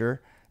game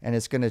changer, and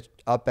it's going to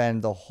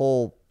upend the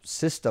whole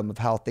system of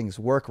how things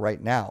work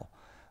right now.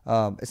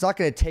 It's not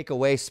going to take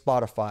away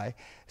Spotify.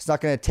 It's not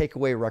going to take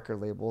away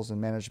record labels and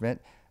management.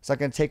 It's not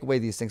going to take away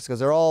these things because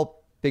they're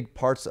all big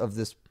parts of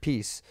this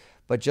piece.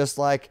 But just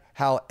like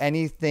how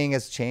anything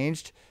has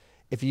changed,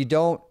 if you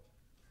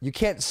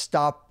can't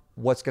stop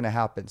what's going to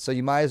happen. So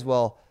you might as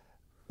well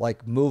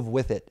like move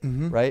with it,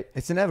 right?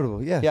 It's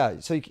inevitable. Yeah. Yeah.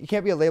 So you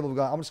can't be a label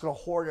going, I'm just going to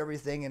hoard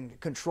everything and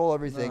control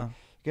everything. You're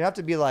going to have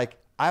to be like,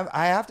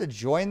 I have to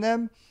join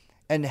them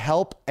and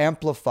help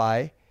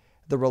amplify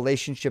the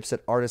relationships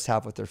that artists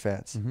have with their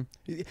fans.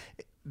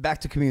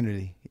 Back to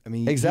community. I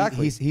mean,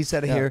 exactly. He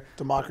said it here.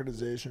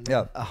 Democratization.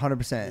 Yeah.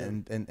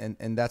 100%.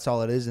 And that's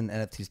all it is. And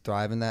NFTs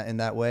thrive in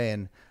that way.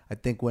 And I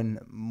think when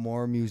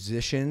more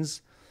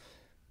musicians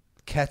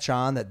catch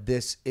on that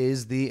this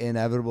is the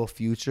inevitable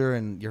future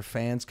and your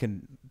fans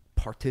can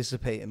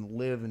participate and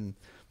live and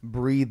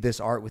breathe this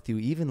art with you,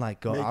 even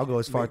like I'll go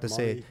as far to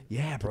say,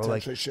 yeah, bro,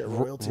 like share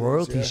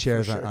royalty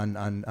shares for sure.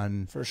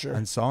 on For sure.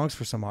 on songs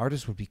for some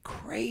artists would be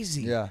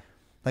crazy. Yeah.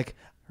 Like,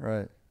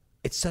 right.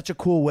 It's such a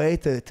cool way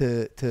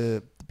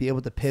to be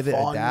able to pivot,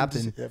 adapt,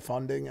 and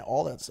funding,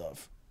 all that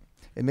stuff.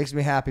 It makes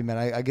me happy, man.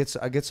 I get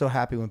so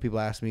happy when people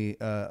ask me,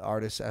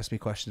 artists ask me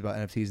questions about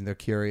NFTs and they're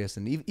curious,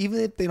 and even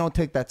if they don't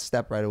take that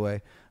step right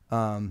away.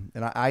 And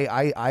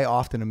I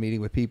often am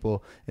meeting with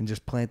people and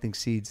just planting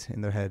seeds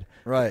in their head,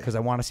 right? Because I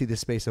want to see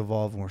this space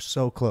evolve, and we're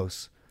so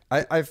close.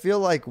 I feel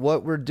like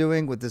what we're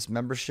doing with this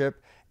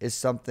membership is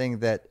something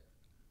that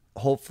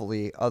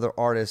hopefully other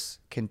artists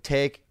can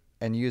take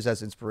and use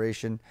as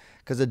inspiration,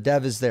 because the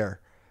dev is there,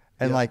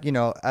 and like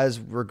as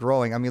we're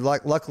growing, I mean,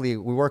 luckily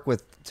we work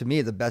with, to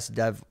me, the best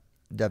dev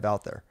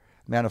out there.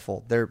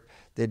 Manifold.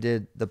 They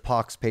did the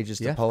Pox pages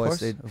to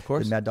poets. Of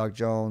course. Did Mad Dog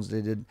Jones.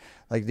 They did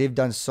they've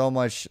done so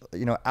much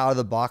out of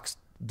the box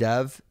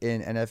dev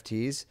in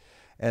NFTs,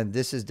 and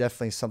this is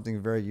definitely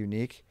something very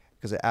unique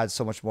because it adds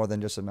so much more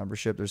than just a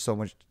membership. There's so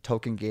much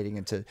token gating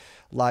into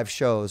live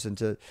shows,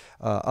 into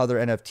other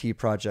NFT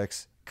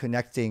projects,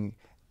 connecting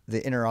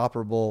the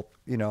interoperable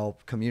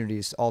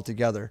communities all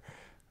together,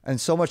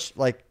 and so much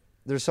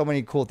there's so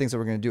many cool things that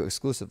we're going to do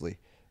exclusively.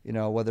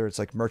 Whether it's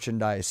like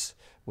merchandise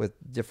with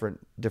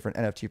different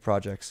NFT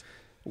projects.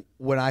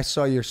 When I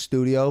saw your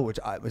studio, which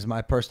was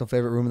my personal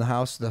favorite room in the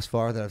house thus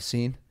far that I've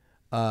seen,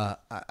 I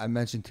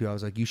mentioned to you, I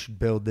was like, you should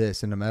build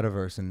this in the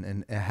metaverse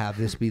and have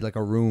this be like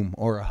a room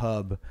or a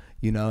hub,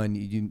 and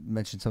you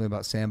mentioned something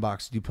about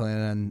Sandbox. Do you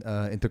plan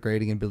on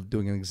integrating and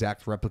doing an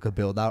exact replica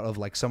build out of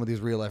like some of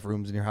these real life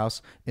rooms in your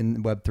house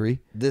in Web3?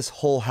 This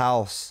whole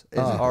house is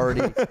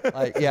already,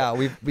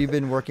 we've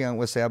been working on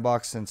with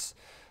Sandbox since,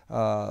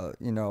 for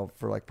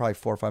like probably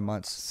 4 or 5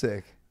 months.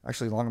 Sick.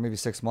 Actually longer, maybe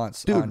 6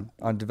 months. Dude.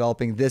 On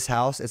developing this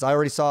house. I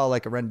already saw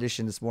like a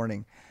rendition this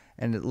morning,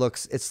 and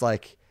it's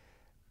like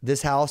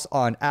this house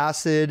on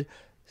acid,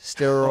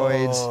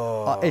 steroids.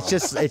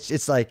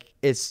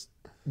 It's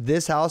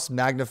this house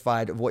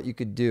magnified of what you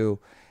could do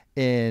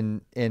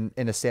in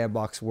a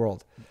Sandbox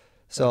world.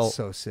 So, that's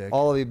so sick.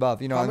 All of the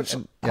above, How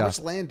much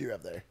land do you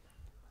have there?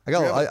 I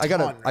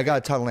got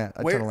a ton of land.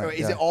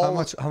 Is it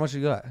all? How much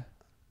you got?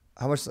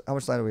 How much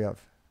land do we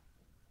have?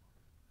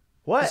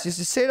 What?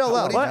 Just say it out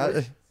loud.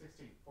 What?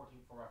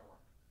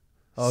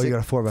 Oh, you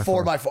got a 4x4.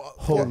 4x4.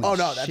 Holy oh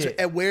no, that's shit.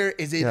 and where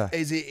is it? Yeah.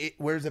 Is it?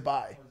 Where's it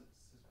by?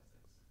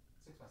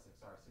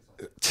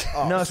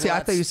 No, so see, I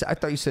that's-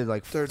 thought you said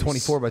like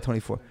 24 by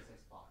 24.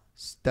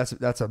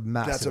 That's a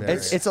massive. big-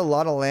 area. It's a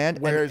lot of land,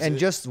 Where is and it?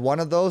 just one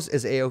of those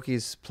is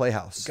Aoki's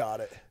Playhouse. Got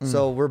it.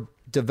 So we're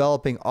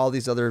developing all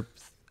these other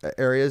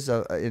areas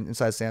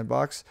inside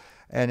Sandbox,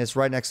 and it's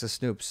right next to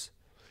Snoop's.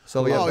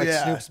 So we have Oh, like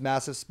yeah. Snoop's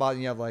massive spot,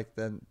 and you have like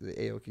then the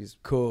Aoki's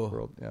Cool.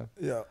 world.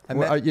 Yeah.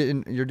 Yeah.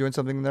 You're doing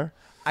something there?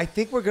 I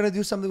think we're gonna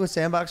do something with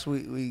Sandbox.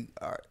 We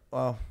are.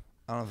 Well,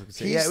 I don't know if we can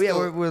say. He's Yeah,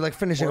 still we're like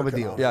finishing up a working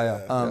deal.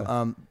 on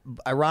it.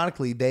 Yeah.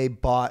 Ironically, they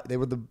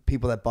were the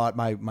people that bought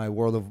my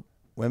World of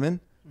Women.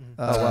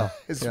 Oh wow.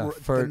 It's Yeah.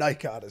 the night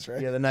goddess,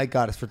 right? Yeah, the Night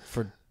Goddess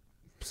for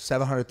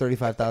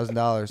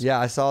 $735,000. Yeah,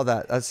 I saw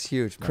that. That's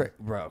huge, man.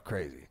 Bro,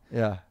 crazy.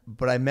 Yeah.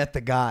 But I met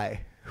the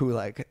guy who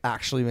like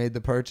actually made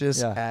the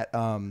purchase Yeah. at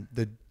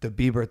the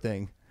Bieber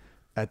thing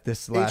at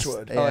this last.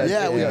 Beechwood.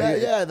 Yeah,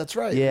 Yeah, that's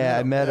right. yeah,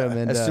 I met him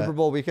and At Super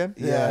Bowl weekend?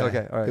 Yeah.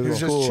 Okay. All right. It He was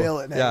cool. just cool.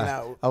 chilling, hanging Yeah.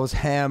 out. I was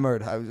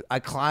hammered. I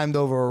climbed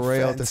over a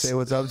rail to Fence. say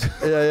what's up.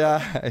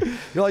 Yeah.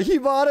 You're like, he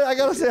bought it. I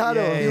gotta say hi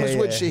to him. He was yeah,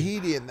 with yeah.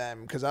 Shahidi and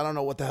them because I don't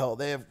know what the hell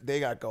they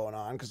got going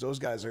on because those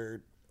guys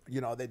are,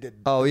 they did.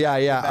 Oh yeah.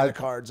 Nevada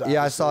cards.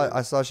 Yeah, I saw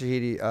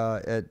obviously.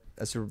 Shahidi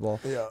at Super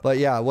Bowl. Yeah. But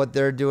yeah, what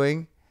they're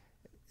doing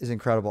is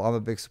incredible. I'm a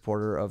big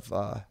supporter of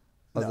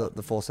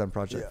the Full Send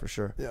project Yeah. for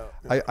sure. Yeah.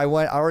 I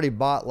already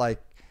bought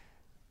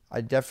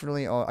I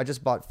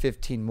just bought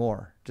 15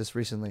 more just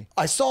recently.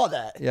 I saw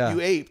that. Yeah.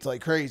 You aped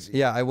like crazy.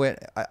 Yeah, I went.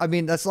 I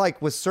mean, that's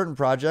like with certain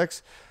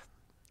projects.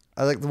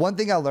 The one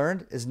thing I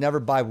learned is never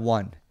buy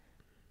one.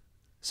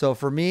 So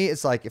for me,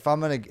 it's like if I'm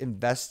gonna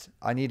invest,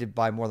 I need to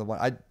buy more than one.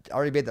 I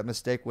already made that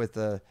mistake with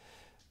the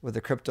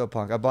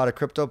CryptoPunk. I bought a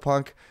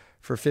CryptoPunk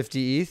for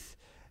 50 ETH,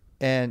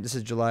 and this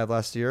is July of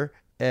last year,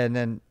 and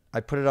then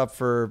I put it up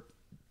for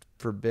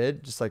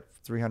bid, just like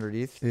 300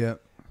 ETH. Yeah.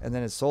 And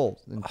then it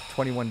sold in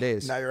 21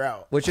 days. Now you're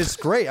out. Which is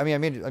great. I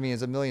mean,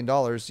 it's $1 million,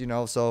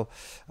 So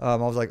I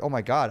was like, oh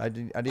my god, I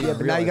didn't.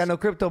 But now you got no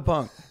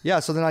CryptoPunk.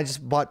 Yeah, so then I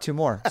just bought 2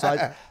 more.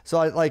 So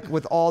I like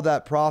with all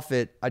that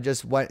profit, I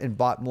just went and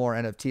bought more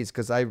NFTs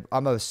because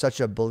I'm such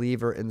a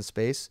believer in the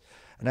space,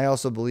 and I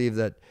also believe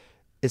that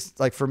it's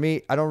like for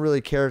me, I don't really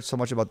care so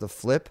much about the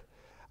flip.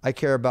 I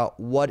care about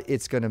what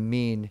it's going to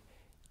mean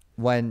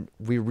when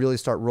we really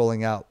start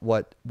rolling out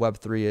what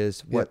Web3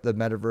 is, what the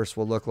metaverse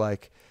will look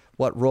like,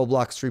 what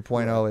Roblox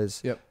 3.0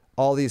 is. Yep.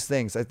 All these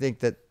things. I think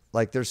that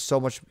like there's so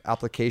much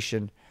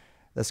application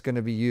that's going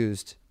to be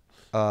used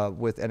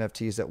with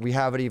NFTs that we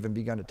haven't even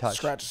begun to touch.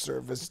 Scratch the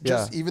surface.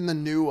 Just even the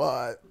new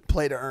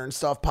play to earn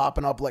stuff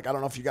popping up. Like I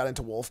don't know if you got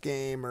into Wolf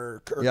Game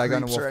or Yeah, I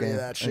got into Creeps or Wolf any Game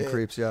of that shit. and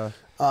Creeps. Yeah.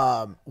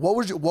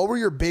 What were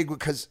your big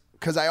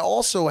because I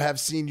also have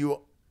seen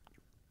you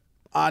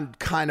on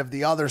kind of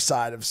the other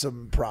side of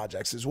some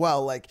projects as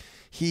well. Like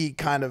he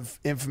kind of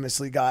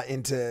infamously got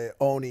into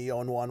Oni,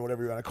 Own One,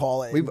 whatever you want to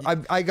call it.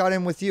 I got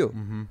in with you.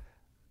 Mm-hmm.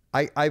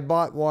 I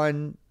bought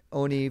one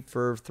Oni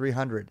for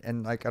 300,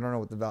 and like I don't know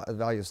what the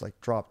value is, like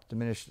dropped,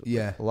 diminished.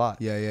 Yeah, a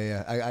lot.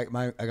 Yeah. I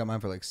got mine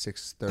for like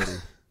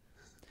 630,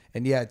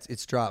 and yeah,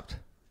 it's dropped.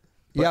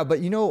 Yeah, but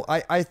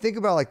I think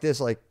about it like this,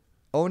 like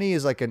Oni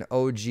is like an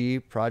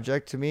OG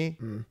project to me.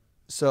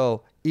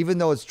 So even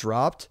though it's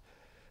dropped,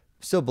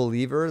 I'm still a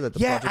believer that the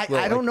project will,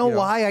 I don't know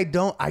why I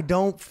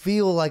don't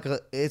feel like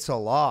it's a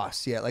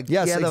loss yet. Like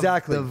Yes,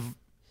 exactly.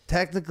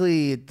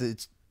 Technically,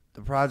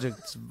 the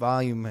project's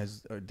volume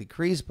has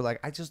decreased, but like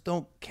I just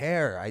don't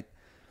care.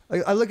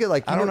 I look at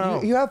like I don't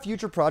know. You have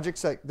future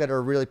projects that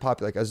are really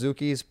popular, like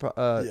Azuki's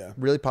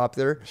really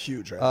popular,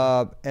 Huge right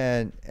now.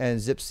 and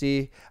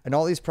Zipsy and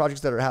all these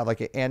projects that have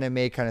like an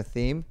anime kind of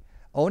theme.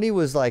 Oni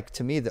was like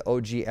to me the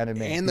OG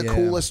anime and the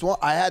coolest one.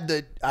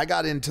 I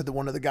got into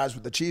one of the guys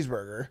with the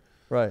cheeseburger.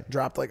 Right.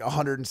 Dropped like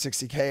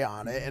 160K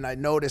on it, and I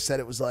noticed that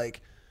it was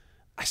like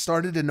I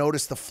started to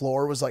notice the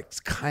floor was like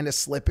kind of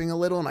slipping a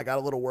little, and I got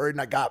a little worried,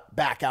 and I got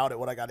back out at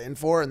what I got in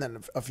for, and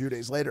then a few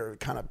days later it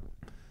kind of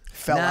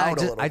fell out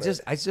a little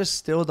bit. I just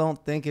still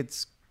don't think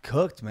it's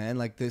cooked, man.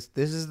 Like this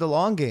is the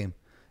long game.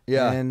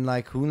 Yeah. And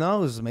like who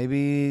knows?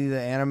 Maybe the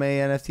anime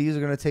NFTs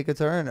are gonna take a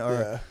turn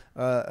or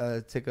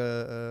take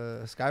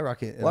a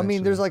skyrocket. Well, I mean,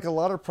 eventually. there's like a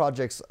lot of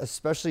projects,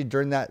 especially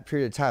during that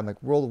period of time,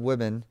 like World of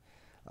Women,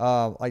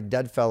 like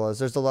Dead Fellas.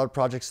 There's a lot of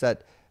projects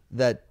that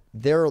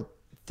they're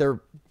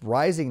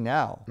rising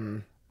now,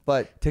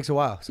 but it takes a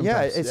while.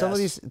 Sometimes. Yeah, and some of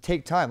these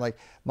take time. Like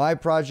my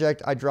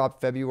project, I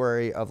dropped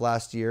February of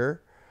last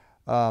year,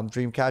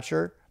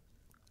 Dreamcatcher.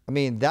 I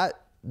mean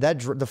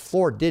the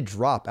floor did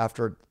drop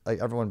after like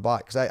everyone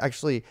bought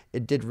because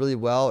it did really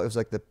well. It was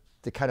like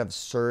the kind of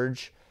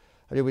surge.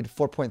 I did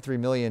 4.3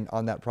 million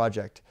on that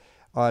project,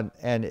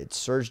 and it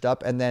surged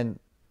up and then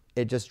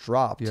it just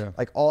dropped. Yeah.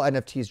 Like all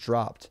NFTs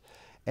dropped,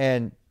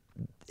 and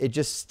it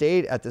just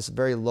stayed at this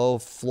very low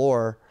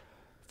floor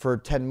for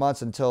 10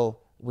 months until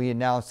we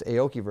announced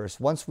Aokiverse.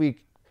 Once we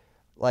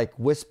like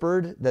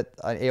whispered that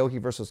an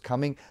Aokiverse was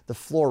coming, the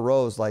floor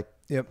rose like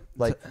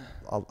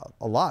a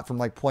lot from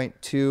like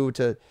 0.2 to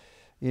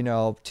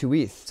 2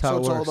 ETH.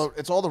 So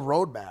it's all the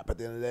roadmap at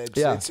the end of the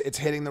day. It's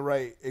hitting the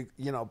right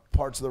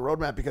parts of the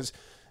roadmap because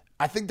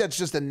I think that's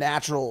just a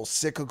natural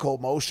cyclical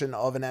motion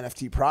of an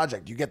NFT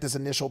project. You get this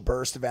initial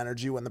burst of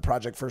energy when the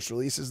project first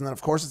releases, and then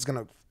of course it's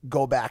going to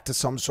go back to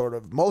some sort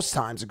of. Most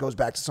times it goes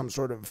back to some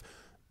sort of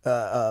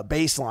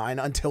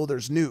baseline until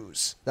there's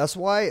news. That's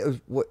why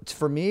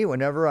for me,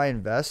 whenever I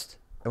invest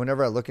and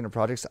whenever I look into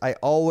projects, I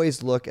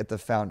always look at the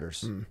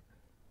founders.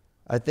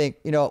 I think,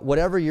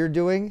 whatever you're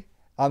doing,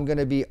 I'm going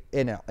to be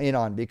in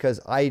on because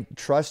I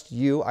trust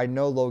you. I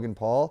know Logan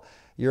Paul.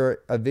 You're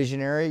a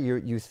visionary.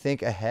 You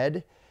think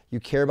ahead. You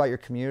care about your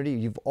community.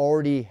 You've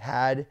already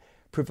had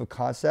proof of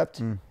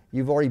concept.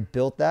 You've already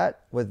built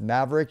that with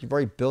Maverick. You've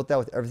already built that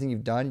with everything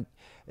you've done.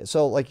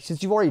 So, like,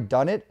 since you've already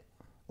done it,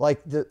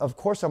 like, of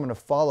course I'm going to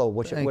follow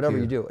whatever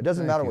you do. It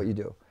doesn't matter what you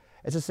do.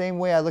 It's the same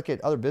way I look at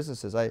other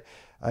businesses. I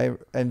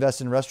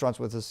invest in restaurants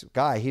with this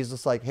guy. He's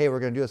just like, hey, we're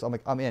going to do this. I'm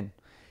like, I'm in.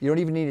 You don't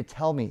even need to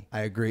tell me. I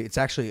agree. It's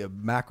actually a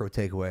macro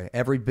takeaway.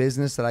 Every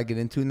business that I get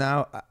into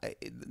now,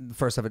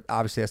 first off, it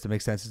obviously has to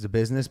make sense as a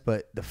business,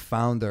 but the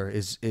founder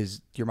is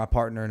you're my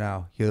partner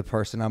now. You're the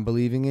person I'm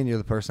believing in. You're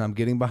the person I'm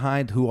getting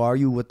behind. Who are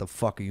you? What the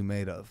fuck are you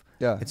made of?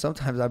 Yeah. And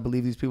sometimes I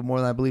believe these people more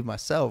than I believe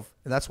myself.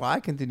 And that's why I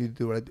continue to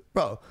do what I do.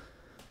 Bro,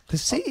 the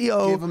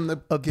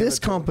CEO of this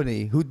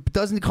company, who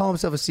doesn't call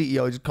himself a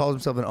CEO, he just calls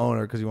himself an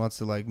owner because he wants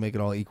to like make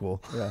it all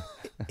equal,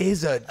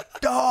 is a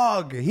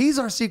dog. He's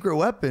our secret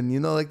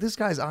weapon. Like this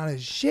guy's on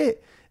his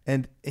shit.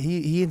 And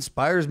he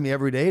inspires me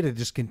every day to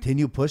just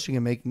continue pushing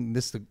and making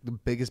this the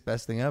biggest,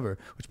 best thing ever.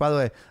 Which, by the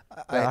way,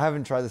 I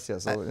haven't tried this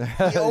yet. So.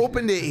 He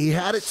opened it. He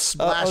had it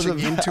splashing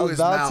into his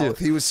mouth.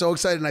 He was so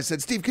excited. And I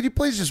said, Steve, could you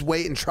please just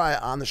wait and try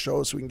it on the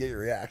show so we can get your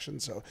reaction?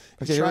 So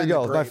okay, here we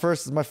go. My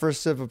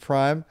first sip of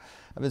Prime.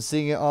 I've been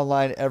seeing it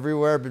online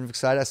everywhere. I've been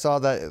excited. I saw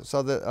that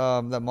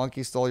that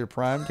monkey stole your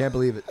Prime. Can't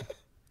believe it.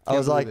 I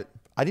was like,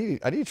 I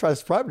need to try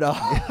this Prime now.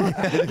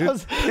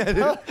 It's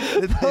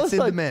in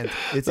demand.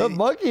 The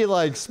monkey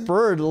like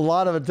spurred a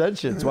lot of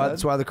attention.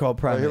 That's why they're called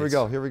Prime. Here we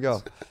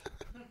go.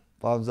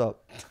 Bottoms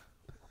up.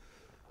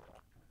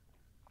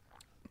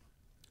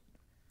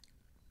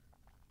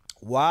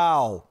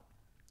 Wow.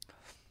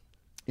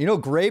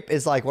 Grape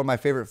is like one of my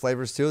favorite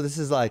flavors too. This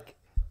is like.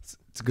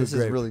 It's a good This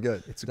grape. is really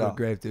good. It's a good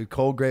grape, dude.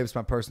 Cold grape is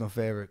my personal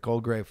favorite.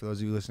 Cold grape for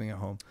those of you listening at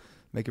home.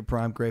 Make your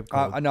Prime grape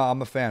cold. I know.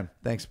 I'm a fan.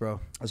 Thanks, bro.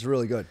 It's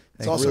really good.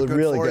 It's also good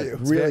for you.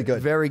 Really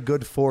good. Very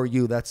good for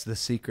you. That's the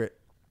secret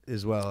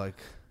as well. Like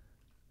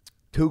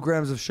 2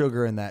 grams of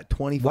sugar in that,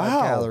 25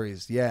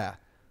 calories. Yeah.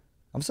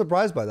 I'm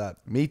surprised by that.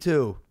 Me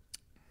too.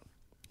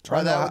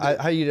 Try that.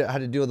 How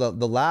to do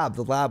the lab,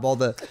 all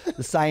the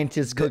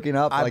scientists cooking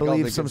up. I like,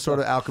 believe some sort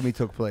of alchemy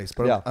took place,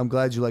 but I'm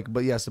glad you like it.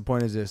 But yes, the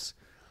point is this: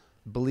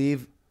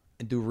 believe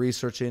and do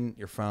research in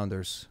your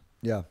founders.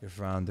 Yeah, your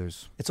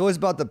founders. It's always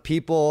about the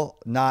people,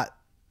 not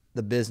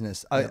the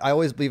business. I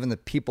always believe in the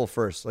people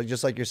first. Like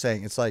just like you're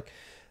saying, it's like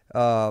we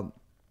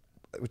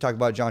talk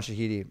about John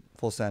Shahidi,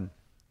 Full Send.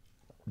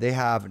 They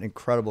have an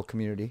incredible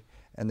community,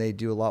 and they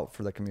do a lot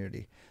for the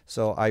community.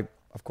 So I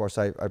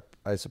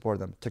support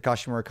them.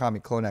 Takashi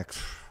Murakami,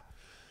 Clonex.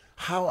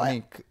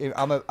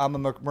 I'm a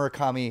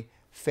Murakami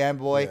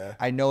fanboy. Yeah.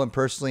 I know him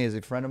personally as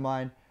a friend of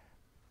mine.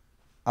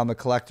 I'm a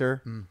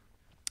collector.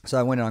 So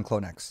I went in on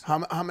Clonex.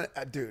 How many,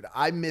 dude,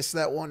 I missed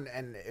that one,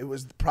 and it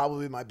was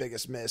probably my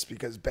biggest miss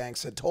because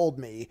Banks had told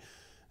me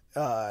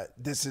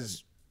this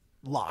is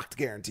locked,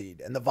 guaranteed.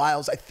 And the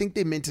vials, I think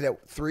they minted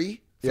at 3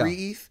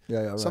 ETH,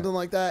 something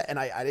like that. And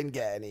I didn't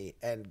get any.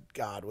 And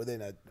God,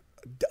 within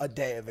a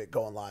day of it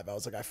going live, I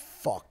was like, I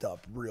fucked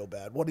up real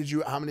bad. How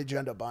many did you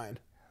end up buying?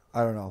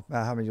 I don't know.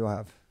 Matt, how many do I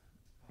have?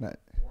 Matt.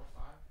 4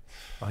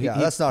 or 5.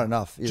 That's not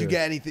enough either. Did you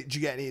get anything? Did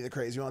you get any of the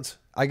crazy ones?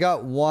 I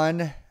got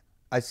one.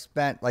 I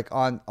spent like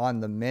on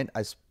the mint.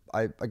 I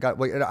got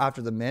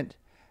after the mint,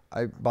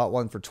 I bought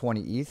one for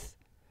 20 ETH.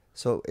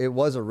 So it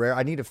was a rare.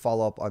 I need to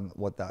follow up on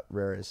what that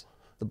rare is.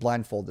 The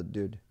blindfolded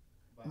dude.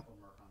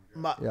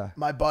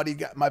 My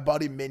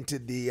buddy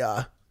minted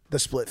the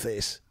split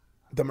face,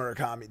 the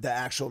Murakami, the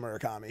actual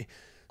Murakami.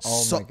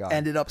 Oh my God.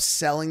 Ended up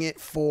selling it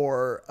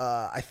for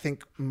I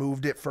think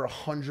moved it for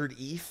 100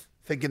 ETH,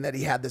 thinking that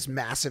he had this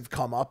massive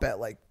come up at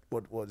like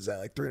what is that,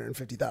 like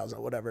 350,000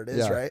 or whatever it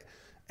is, right?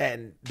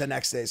 And the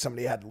next day,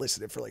 somebody had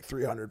listed it for like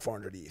 300,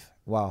 400 ETH.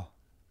 Wow.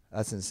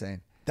 That's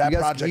insane. That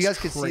project's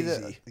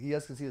crazy. You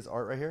guys can see this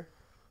art right here?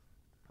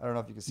 I don't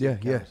know if you can see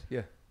it.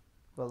 Yeah.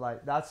 But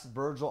like, that's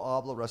Virgil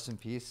Abloh, rest in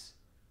peace,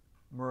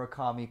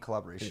 Murakami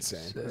collaboration.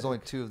 Insane. There's only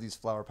 2 of these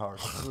flower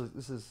powers.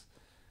 This is,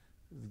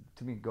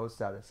 to me, GOAT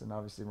status, and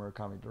obviously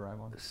Murakami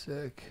Doraemon.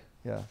 Sick.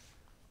 Yeah.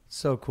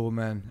 So cool,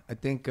 man. I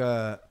think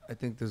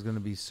there's going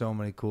to be so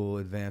many cool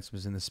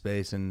advancements in the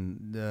space,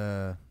 and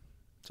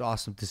it's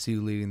awesome to see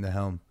you leading the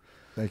helm.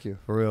 Thank you.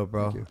 For real,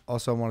 bro.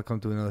 Also, I want to come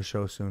to another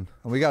show soon.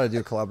 And we got to do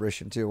a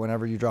collaboration too.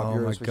 Whenever you drop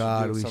yours, my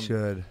God, we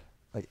should.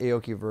 Like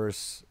Aoki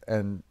verse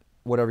and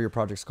whatever your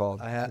project's called.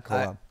 I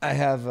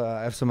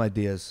have some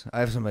ideas.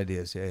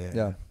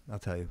 Yeah. I'll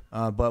tell you.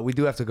 But we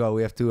do have to go.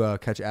 We have to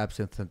catch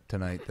Absinthe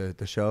tonight,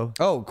 the show.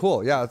 Oh,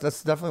 cool. Yeah,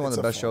 that's definitely one of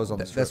the best shows on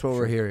this. That's what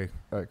we're hearing.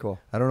 All right, cool.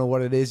 I don't know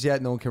what it is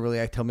yet. No one can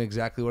really tell me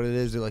exactly what it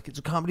is. They're like, it's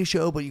a comedy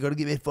show, but you got to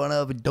get made fun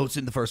of and don't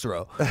sit in the first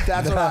row.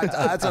 That's what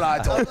I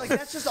told. Like,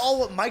 that's just all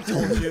what Mike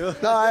told you.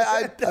 No,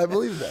 I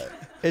believe that.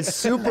 It's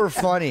super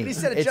funny. He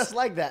said it just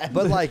like that.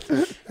 But like,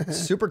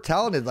 super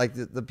talented. Like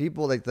the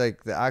people, like the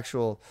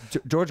actual.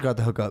 George got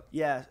the hookup.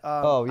 Yeah.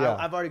 Yeah.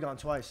 I've already gone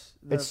twice.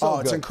 It's so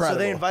it's good. incredible. So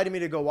they invited me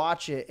to go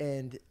watch it,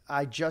 and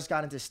I just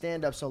got into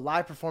stand-up. So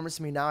live performance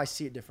to me now, I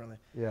see it differently.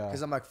 Yeah.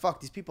 Because I'm like, fuck,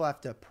 these people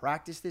have to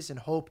practice this and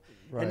hope.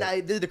 Right.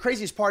 And the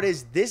craziest part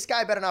is this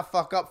guy better not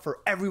fuck up for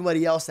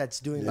everybody else that's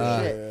doing this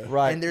shit.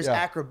 Right, And there's yeah.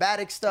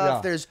 acrobatic stuff.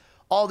 Yeah. There's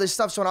all this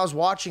stuff. So when I was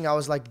watching, I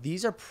was like,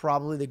 these are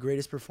probably the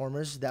greatest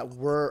performers that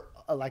we're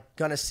like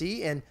gonna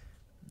see, and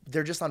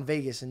they're just on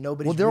Vegas, and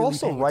nobody's. Well, they're really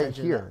also paying right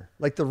attention to here.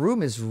 Like the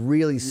room is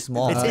really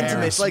small. It's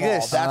intimate. It's like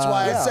this. That's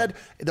why Yeah. I said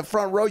in the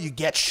front row, you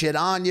get shit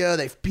on you.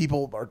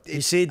 People are. Do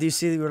you see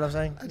what I'm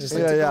saying? Just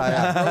like,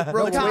 Yeah.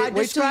 Look how I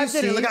described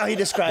it, and look how he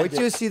described Wait it.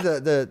 till you see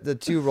the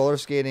two roller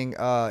skating.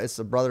 It's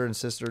a brother and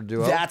sister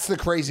duo. That's the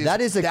craziest.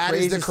 That is the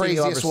craziest thing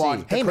you'll ever one.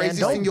 see. The Hey, man, craziest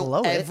don't thing you'll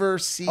blow it. ever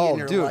see Oh, in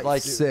your dude, life.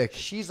 like Sick.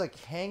 She's like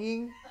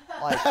hanging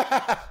like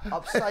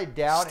upside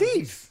down. Steve. And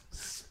he's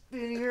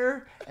spinning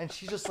her, and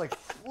she's just like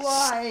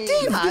flying.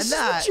 You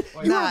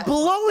were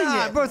blowing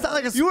it. Bro, it's not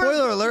like a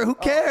spoiler alert. Who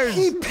cares?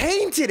 He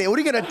painted it. What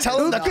are you gonna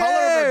tell him the color of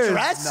cares? her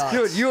dress?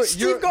 No. Dude,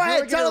 Steve, go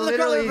ahead. Tell him the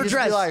color of her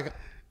dress. Like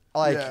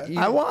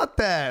I want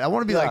that. I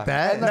want to be like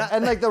that.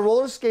 And like the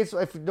roller skates,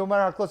 if no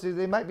matter how close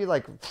they might be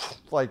like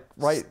right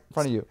in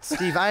front of you.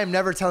 Steve, I am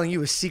never telling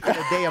you a secret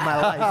a day of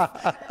my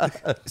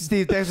life.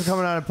 Steve, thanks for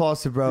coming on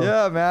Impulsive, bro.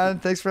 Yeah, man.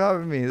 Thanks for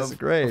having me. This is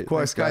great. Of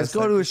course, Thanks, guys.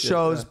 Go to his Appreciate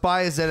shows, that.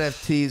 buy his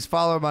NFTs,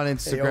 follow him on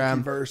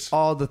Instagram, Aokiverse.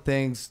 all the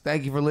things.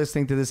 Thank you for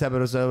listening to this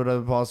episode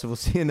of Impulsive. We'll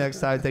see you next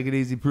time. Take it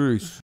easy.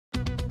 Peace.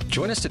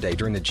 Join us today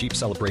during the Jeep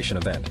Celebration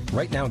event.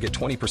 Right now, get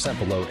 20%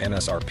 below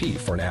MSRP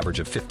for an average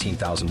of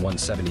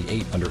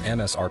 $15,178 under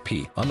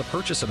MSRP on the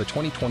purchase of a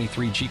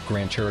 2023 Jeep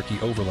Grand Cherokee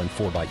Overland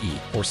 4xE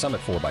or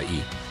Summit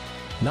 4xE.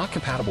 Not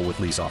compatible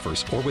with lease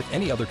offers or with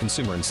any other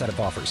consumer incentive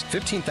offers.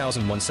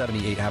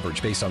 $15,178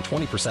 average based on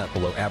 20%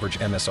 below average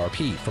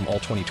MSRP from all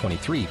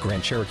 2023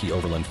 Grand Cherokee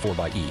Overland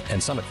 4xE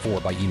and Summit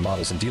 4xE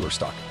models in dealer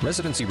stock.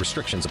 Residency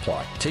restrictions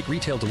apply. Take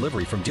retail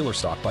delivery from dealer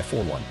stock by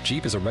 4/1.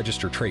 Jeep is a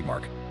registered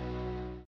trademark.